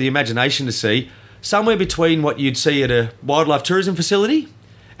for the imagination to see, somewhere between what you'd see at a wildlife tourism facility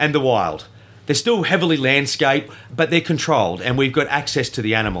and the wild. They're still heavily landscaped, but they're controlled, and we've got access to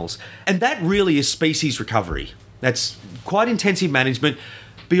the animals. And that really is species recovery. That's quite intensive management.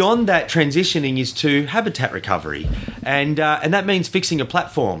 beyond that, transitioning is to habitat recovery, and that means fixing a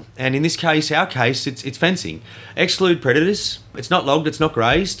platform. And in this case, our case, it's fencing. Exclude predators. It's not logged. It's not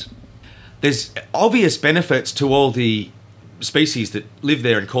grazed. There's obvious benefits to all the species that live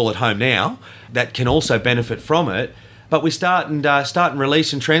there and call it home now that can also benefit from it. But we start and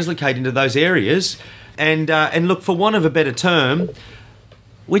release and translocate into those areas, and look, for want of a better term,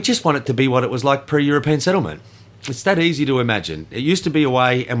 we just want it to be what it was like pre-European settlement. It's that easy to imagine. It used to be a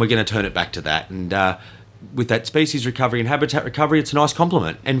way, and we're going to turn it back to that. And with that species recovery and habitat recovery, it's a nice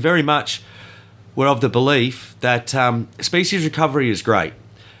complement. And very much we're of the belief that species recovery is great.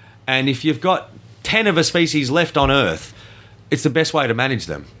 And if you've got 10 of a species left on Earth, it's the best way to manage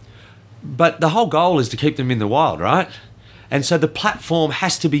them. But the whole goal is to keep them in the wild, right? And so the platform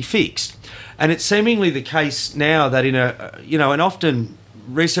has to be fixed. And it's seemingly the case now that in an often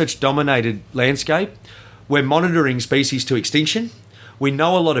research-dominated landscape, we're monitoring species to extinction. We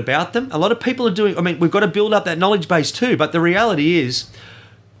know a lot about them. A lot of people are doing... I mean, we've got to build up that knowledge base too, but the reality is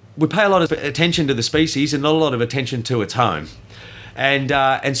we pay a lot of attention to the species and not a lot of attention to its home.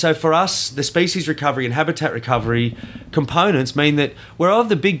 And so for us, the species recovery and habitat recovery components mean that we're of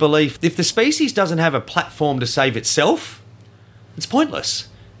the big belief if the species doesn't have a platform to save itself, it's pointless.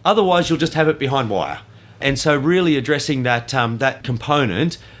 Otherwise, you'll just have it behind wire. And so really addressing that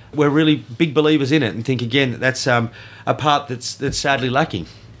component, we're really big believers in it and think, again, that's a part that's sadly lacking.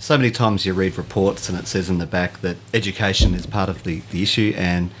 So many times you read reports and it says in the back that education is part of the issue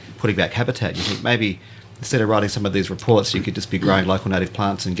and putting back habitat. You think maybe instead of writing some of these reports, you could just be growing local native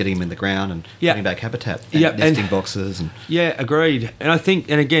plants and getting them in the ground and putting back habitat and nesting boxes. Yeah, agreed. And I think,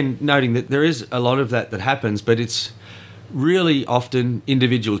 and again, noting that there is a lot of that happens, but it's really often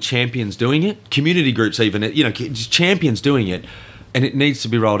individual champions doing it, community groups even, just champions doing it. And it needs to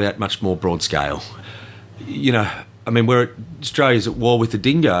be rolled out much more broad scale. Australia's at war with the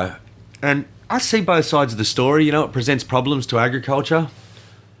dingo, and I see both sides of the story. It presents problems to agriculture,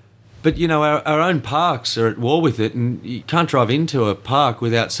 but our own parks are at war with it, and you can't drive into a park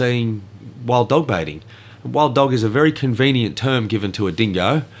without seeing wild dog baiting. Wild dog is a very convenient term given to a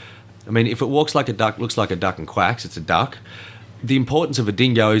dingo. I mean, if it walks like a duck, looks like a duck and quacks, it's a duck. The importance of a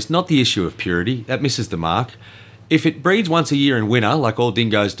dingo is not the issue of purity. That misses the mark. If it breeds once a year in winter, like all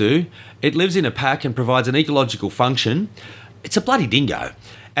dingoes do, it lives in a pack and provides an ecological function, it's a bloody dingo.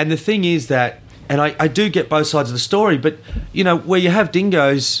 And the thing is that, and I do get both sides of the story, but, where you have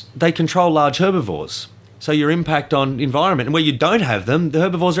dingoes, they control large herbivores. So your impact on environment. And where you don't have them, the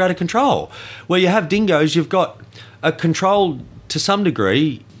herbivores are out of control. Where you have dingoes, you've got a control, to some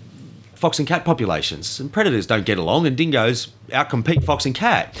degree, fox and cat populations. And predators don't get along, and dingoes outcompete fox and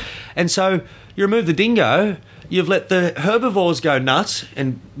cat. And so you remove the dingo, you've let the herbivores go nuts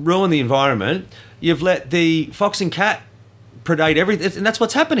and ruin the environment. You've let the fox and cat predate everything, and that's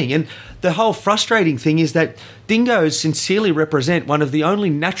what's happening. And the whole frustrating thing is that dingoes sincerely represent one of the only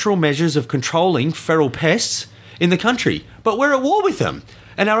natural measures of controlling feral pests in the country. But we're at war with them,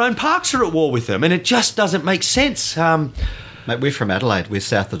 and our own parks are at war with them, and it just doesn't make sense. Mate, we're from Adelaide. We're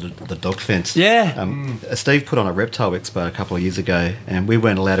south of the dog fence. Yeah. Steve put on a reptile expo a couple of years ago, and we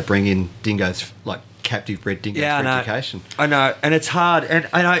weren't allowed to bring in dingoes, like captive bred dingoes for education. I know, and it's hard, and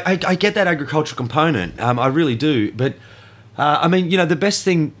I get that agricultural component. I really do, but the best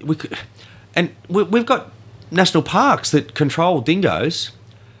thing we could, and we've got national parks that control dingoes,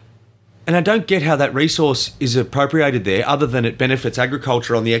 and I don't get how that resource is appropriated there, other than it benefits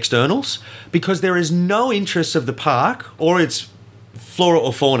agriculture on the externals, because there is no interest of the park or its flora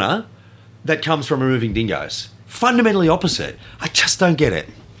or fauna that comes from removing dingoes. Fundamentally opposite. I just don't get it.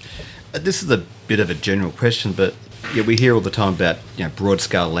 This is a bit of a general question, but we hear all the time about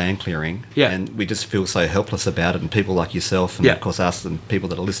broad-scale land clearing, and we just feel so helpless about it. And people like yourself, and of course us, and people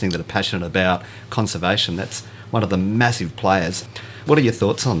that are listening that are passionate about conservation, that's one of the massive players. What are your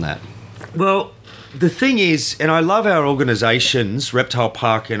thoughts on that? Well, the thing is, and I love our organisations, Reptile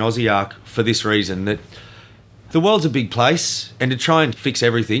Park and AussieARK, for this reason, that the world's a big place, and to try and fix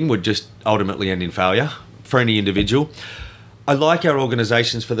everything would just ultimately end in failure for any individual. I like our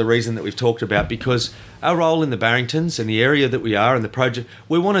organisations for the reason that we've talked about, because our role in the Barringtons and the area that we are in the project,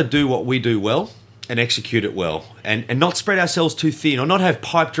 we want to do what we do well and execute it well, and not spread ourselves too thin, or not have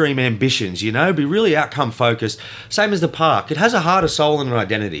pipe dream ambitions, be really outcome focused. Same as the park. It has a heart, a soul and an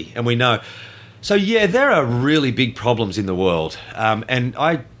identity, and we know. So there are really big problems in the world, and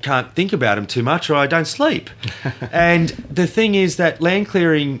I can't think about them too much or I don't sleep. And the thing is that land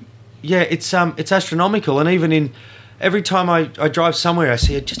clearing, it's astronomical, and even every time I drive somewhere, I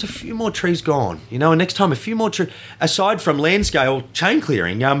see just a few more trees gone, and next time a few more trees, aside from land scale chain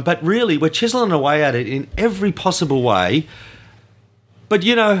clearing. But really, we're chiseling away at it in every possible way. But,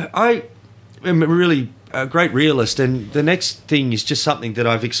 I am really a great realist, and the next thing is just something that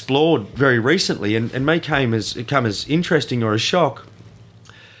I've explored very recently and may come as interesting or a shock.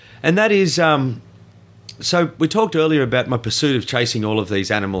 And that is, so we talked earlier about my pursuit of chasing all of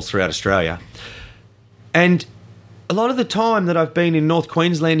these animals throughout Australia. And a lot of the time that I've been in North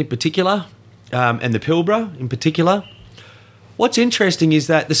Queensland in particular, and the Pilbara in particular, what's interesting is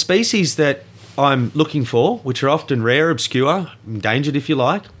that the species that I'm looking for, which are often rare, obscure, endangered if you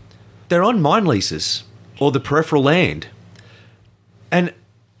like, they're on mine leases or the peripheral land. And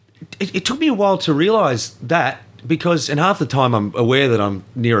it took me a while to realise that, because in half the time I'm aware that I'm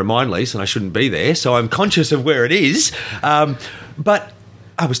near a mine lease and I shouldn't be there, so I'm conscious of where it is. But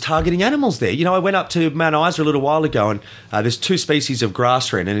I was targeting animals there. I went up to Mount Isa a little while ago, and there's 2 species of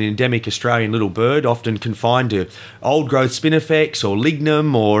grass wren, an endemic Australian little bird, often confined to old-growth spinifex or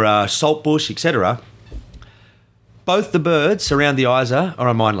lignum or saltbush, etc. Both the birds around the Isa are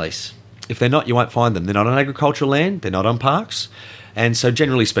on mine lease. If they're not, you won't find them. They're not on agricultural land. They're not on parks. And so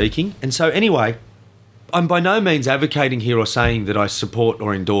generally speaking, and so anyway, I'm by no means advocating here or saying that I support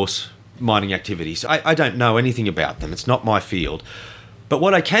or endorse mining activities. I don't know anything about them. It's not my field. But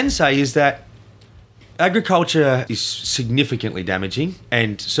what I can say is that agriculture is significantly damaging,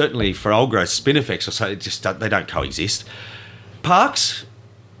 and certainly for old-growth spinifex or so, they don't coexist. Parks,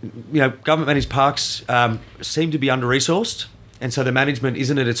 government-managed parks seem to be under-resourced, and so the management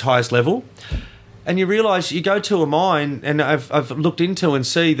isn't at its highest level. And you realise, you go to a mine, and I've looked into and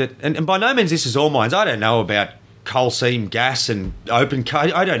see that, and by no means this is all mines. I don't know about coal seam gas and open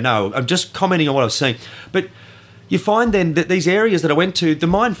cut. I don't know. I'm just commenting on what I've seen. But you find then that these areas that I went to, the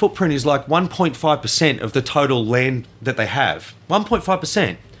mine footprint is like 1.5% of the total land that they have.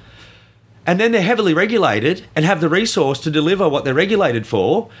 1.5%. And then they're heavily regulated and have the resource to deliver what they're regulated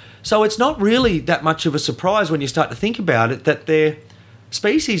for. So it's not really that much of a surprise when you start to think about it that their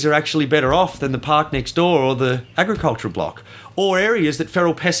species are actually better off than the park next door or the agricultural block, or areas that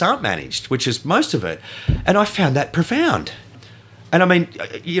feral pests aren't managed, which is most of it. And I found that profound. And I mean,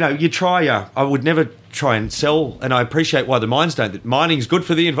 I would never try and sell, and I appreciate why the mines don't, that mining's good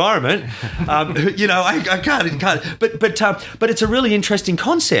for the environment. I can't. But it's a really interesting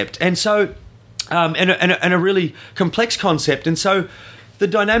concept. And so, and a really complex concept. And so the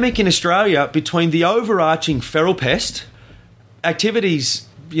dynamic in Australia between the overarching feral pest activities,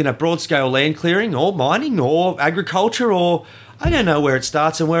 broad-scale land clearing or mining or agriculture, or I don't know where it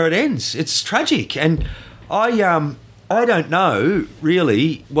starts and where it ends. It's tragic. And I don't know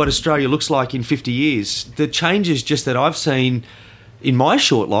really what Australia looks like in 50 years. The changes just that I've seen in my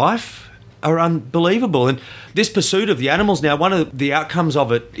short life are unbelievable. And this pursuit of the animals now, one of the outcomes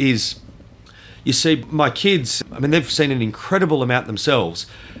of it is, you see, my kids, they've seen an incredible amount themselves.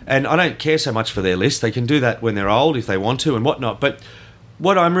 And I don't care so much for their list. They can do that when they're old if they want to and whatnot. But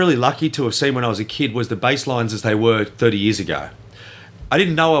what I'm really lucky to have seen when I was a kid was the baselines as they were 30 years ago. I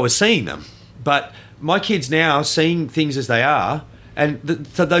didn't know I was seeing them. But my kids now, seeing things as they are, and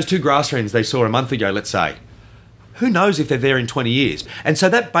so those 2 grass wrens they saw a month ago, let's say, who knows if they're there in 20 years? And so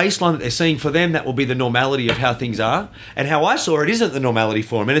that baseline that they're seeing, for them, that will be the normality of how things are. And how I saw it isn't the normality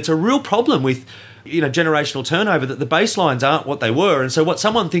for them. And it's a real problem with, generational turnover, that the baselines aren't what they were. And so what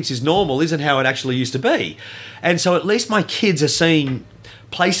someone thinks is normal isn't how it actually used to be. And so at least my kids are seeing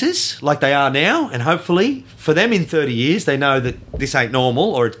places like they are now. And hopefully for them in 30 years, they know that this ain't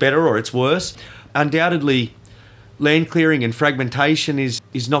normal, or it's better, or it's worse. Undoubtedly, land clearing and fragmentation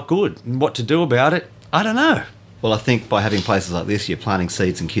is not good. And what to do about it, I don't know. Well, I think by having places like this, you're planting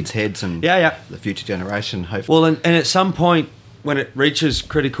seeds in kids' heads and the future generation, hopefully. Well, and at some point, when it reaches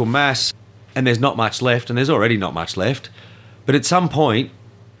critical mass, and there's not much left, and there's already not much left, but at some point,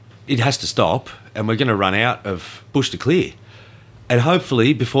 it has to stop, and we're going to run out of bush to clear. And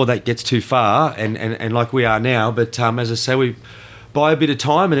hopefully, before that gets too far, and like we are now, but as I say, we buy a bit of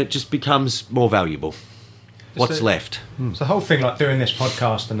time, and it just becomes more valuable. What's left? So the whole thing, like doing this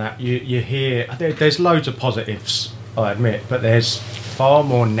podcast and that, you hear, there's loads of positives, I admit, but there's far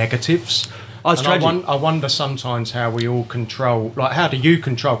more negatives. Oh, it's tragic. I wonder sometimes how we all control, like how do you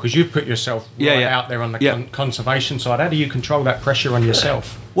control, because you've put yourself out there on the conservation side, how do you control that pressure on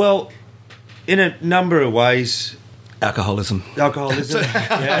yourself? Well, in a number of ways. Alcoholism.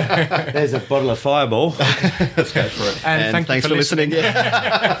 Yeah. There's a bottle of Fireball. Let's go for it. And thanks for listening.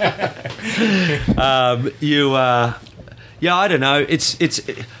 I don't know.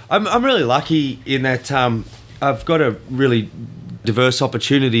 I'm really lucky in that I've got a really diverse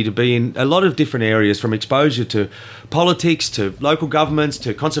opportunity to be in a lot of different areas, from exposure to politics, to local governments,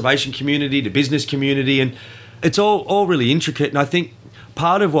 to conservation community, to business community, and it's all really intricate. And I think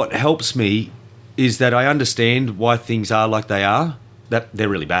part of what helps me is that I understand why things are like they are, that they're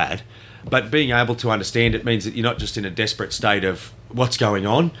really bad. But being able to understand it means that you're not just in a desperate state of what's going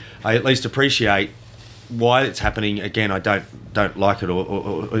on. I at least appreciate why it's happening. Again, I don't like it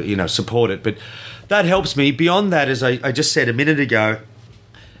or support it, but that helps me. Beyond that, as I just said a minute ago,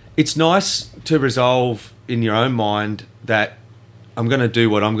 it's nice to resolve in your own mind that I'm going to do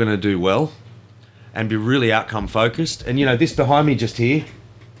what I'm going to do well and be really outcome focused. And, this behind me just here,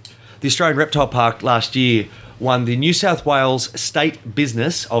 the Australian Reptile Park last year won the New South Wales State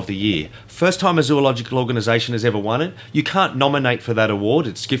Business of the Year. First time a zoological organisation has ever won it. You can't nominate for that award.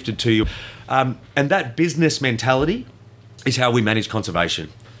 It's gifted to you. And that business mentality is how we manage conservation.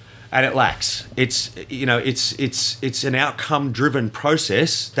 And it lacks. It's an outcome-driven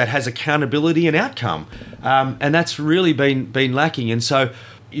process that has accountability and outcome. And that's really been lacking. And so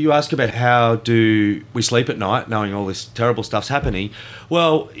you ask about how do we sleep at night knowing all this terrible stuff's happening.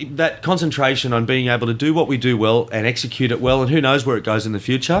 Well, that concentration on being able to do what we do well and execute it well, and who knows where it goes in the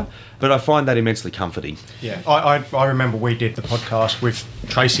future, but I find that immensely comforting. Yeah, I remember we did the podcast with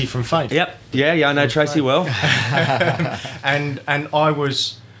Tracy from Faith. Yep, yeah, I know Tracy well. and I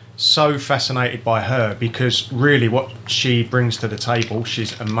was so fascinated by her because really what she brings to the table,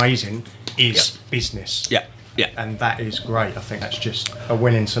 she's amazing, is business. Yeah. Yeah. And that is great. I think that's just a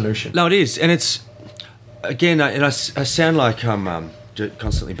winning solution. No, it is. And it's, again, I sound like I'm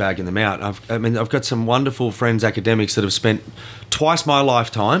constantly bagging them out. I've got some wonderful friends, academics, that have spent twice my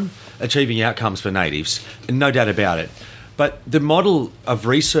lifetime achieving outcomes for natives, and no doubt about it. But the model of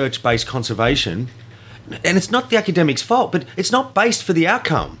research-based conservation, and it's not the academic's fault, but it's not based for the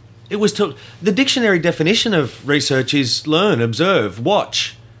outcome. The dictionary definition of research is learn, observe,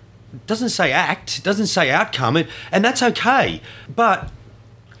 watch. It doesn't say act, it doesn't say outcome, and that's okay. But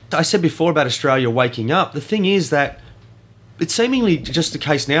I said before about Australia waking up, the thing is that it's seemingly just the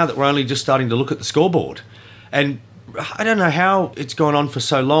case now that we're only just starting to look at the scoreboard. And I don't know how it's gone on for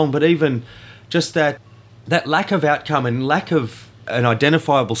so long, but even just that lack of outcome and lack of an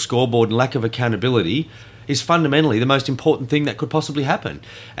identifiable scoreboard and lack of accountability is fundamentally the most important thing that could possibly happen.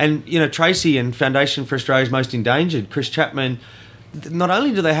 And, Tracy and Foundation for Australia's Most Endangered, Chris Chapman, not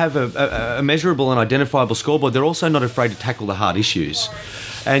only do they have a measurable and identifiable scoreboard, they're also not afraid to tackle the hard issues.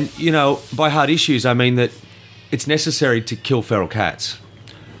 And, by hard issues, I mean that it's necessary to kill feral cats.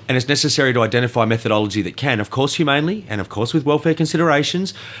 And it's necessary to identify methodology that can, of course, humanely and, of course, with welfare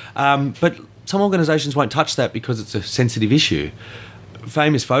considerations. But some organisations won't touch that because it's a sensitive issue.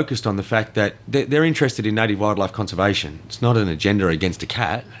 FAME is focused on the fact that they're interested in native wildlife conservation. It's not an agenda against a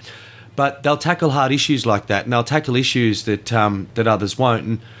cat. But they'll tackle hard issues like that, and they'll tackle issues that others won't.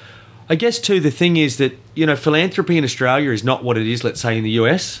 And I guess, too, the thing is that, philanthropy in Australia is not what it is, let's say, in the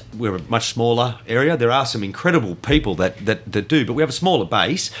US. We're a much smaller area. There are some incredible people that do, but we have a smaller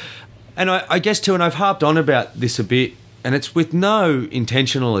base. And I guess, too, and I've harped on about this a bit, and it's with no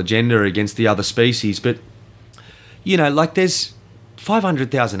intentional agenda against the other species, but, there's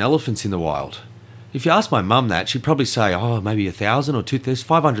 500,000 elephants in the wild. If you ask my mum that, she'd probably say, maybe 1,000 or 2,000, there's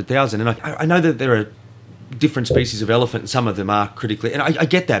 500,000. And I know that there are different species of elephant and some of them are critically, and I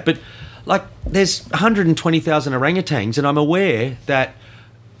get that. But, there's 120,000 orangutans, and I'm aware that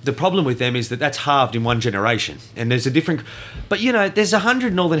the problem with them is that that's halved in one generation. And there's but, there's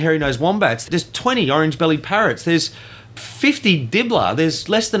 100 northern hairy-nosed wombats, there's 20 orange-bellied parrots, there's 50 dibbler, there's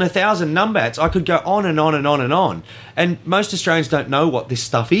less than 1,000 numbats. I could go on and on and on and on. And most Australians don't know what this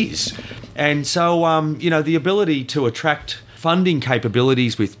stuff is. And so, the ability to attract funding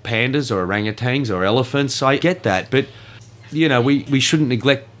capabilities with pandas or orangutans or elephants, I get that. But, we shouldn't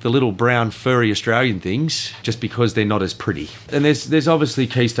neglect the little brown furry Australian things just because they're not as pretty. And there's obviously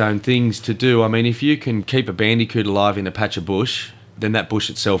keystone things to do. I mean, if you can keep a bandicoot alive in a patch of bush, then that bush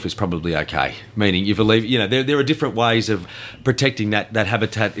itself is probably okay. Meaning you believe, there are different ways of protecting that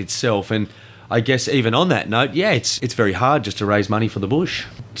habitat itself. And I guess even on that note, it's very hard just to raise money for the bush.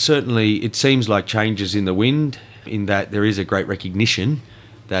 Certainly it seems like changes in the wind, in that there is a great recognition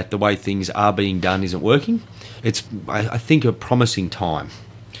that the way things are being done isn't working. It's, I think, a promising time.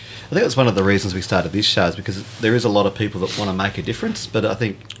 I think that's one of the reasons we started this show, is because there is a lot of people that want to make a difference, but I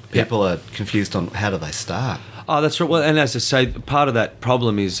think people are confused on how do they start. Oh, that's right. Well, and as I say, part of that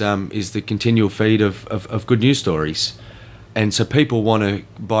problem is the continual feed of good news stories. And so people want to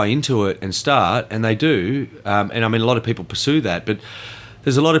buy into it and start, and they do. And I mean, a lot of people pursue that, but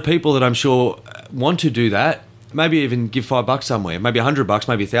there's a lot of people that I'm sure want to do that, maybe even give $5 somewhere, maybe $100,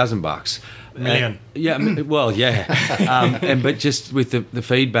 maybe $1,000. Million. But just with the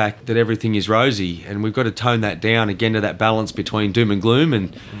feedback that everything is rosy, and we've got to tone that down again to that balance between doom and gloom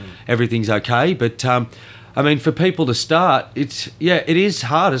and everything's okay. But I mean, for people to start, it is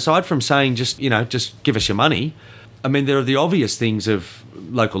hard. Aside from saying just give us your money, I mean, there are the obvious things of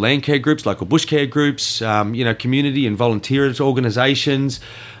local land care groups, local bush care groups, community and volunteer organisations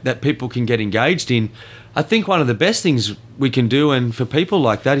that people can get engaged in. I think one of the best things we can do, and for people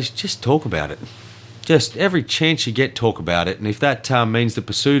like that, is just talk about it. Just every chance you get, talk about it. And if that means the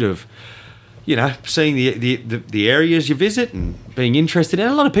pursuit of, seeing the areas you visit and being interested in,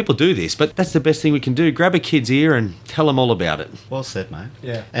 a lot of people do this, but that's the best thing we can do. Grab a kid's ear and tell them all about it. Well said, mate.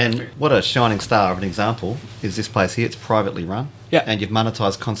 Yeah. And what a shining star of an example is this place here. It's privately run. Yeah. And you've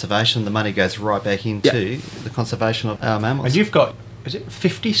monetised conservation. The money goes right back into the conservation of our mammals. And you've got, is it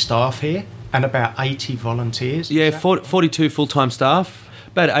 50 staff here and about 80 volunteers? Yeah, 42 full-time staff,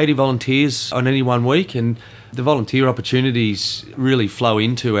 about 80 volunteers on any one week, and the volunteer opportunities really flow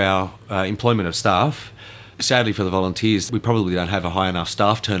into our employment of staff. Sadly for the volunteers, we probably don't have a high enough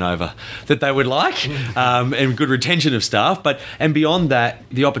staff turnover that they would like, and good retention of staff. And beyond that,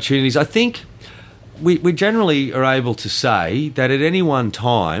 the opportunities, I think we generally are able to say that at any one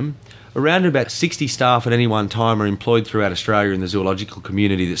time, around about 60 staff at any one time are employed throughout Australia in the zoological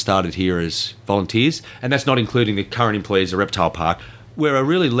community that started here as volunteers, and that's not including the current employees of Reptile Park. We're a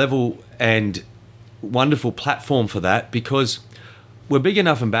really level and wonderful platform for that, because we're big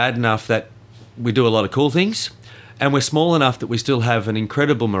enough and bad enough that we do a lot of cool things, and we're small enough that we still have an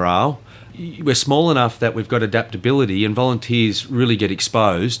incredible morale. We're small enough that we've got adaptability, and volunteers really get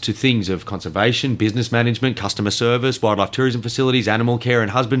exposed to things of conservation, business management, customer service, wildlife tourism facilities, animal care and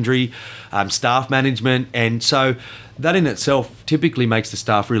husbandry, staff management, and so that in itself typically makes the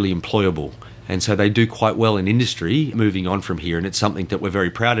staff really employable. And so they do quite well in industry moving on from here, and it's something that we're very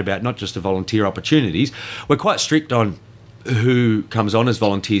proud about, not just the volunteer opportunities. We're quite strict on who comes on as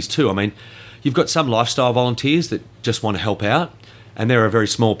volunteers too. I mean, you've got some lifestyle volunteers that just want to help out, and they're a very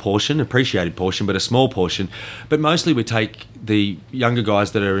small portion, appreciated portion, but a small portion. But mostly we take the younger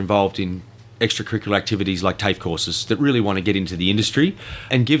guys that are involved in extracurricular activities like TAFE courses that really want to get into the industry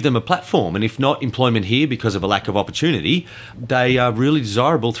and give them a platform. And if not employment here because of a lack of opportunity, they are really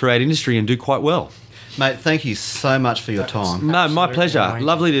desirable throughout industry and do quite well. Mate, thank you so much for your time. No, my pleasure.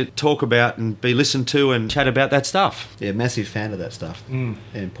 Lovely to talk about and be listened to and chat about that stuff. Yeah, massive fan of that stuff.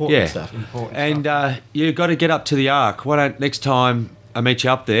 Important stuff. And you've got to get up to the Ark. Why don't next time I meet you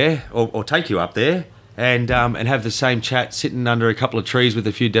up there or take you up there and have the same chat sitting under a couple of trees with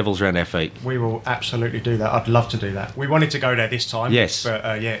a few devils around our feet. We will absolutely do that. I'd love to do that. We wanted to go there this time. Yes.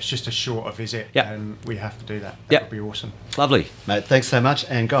 But it's just a shorter visit. And we have to do that. That would be awesome. Lovely. Mate, thanks so much.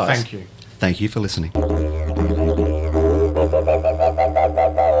 And guys, thank you. Thank you for listening.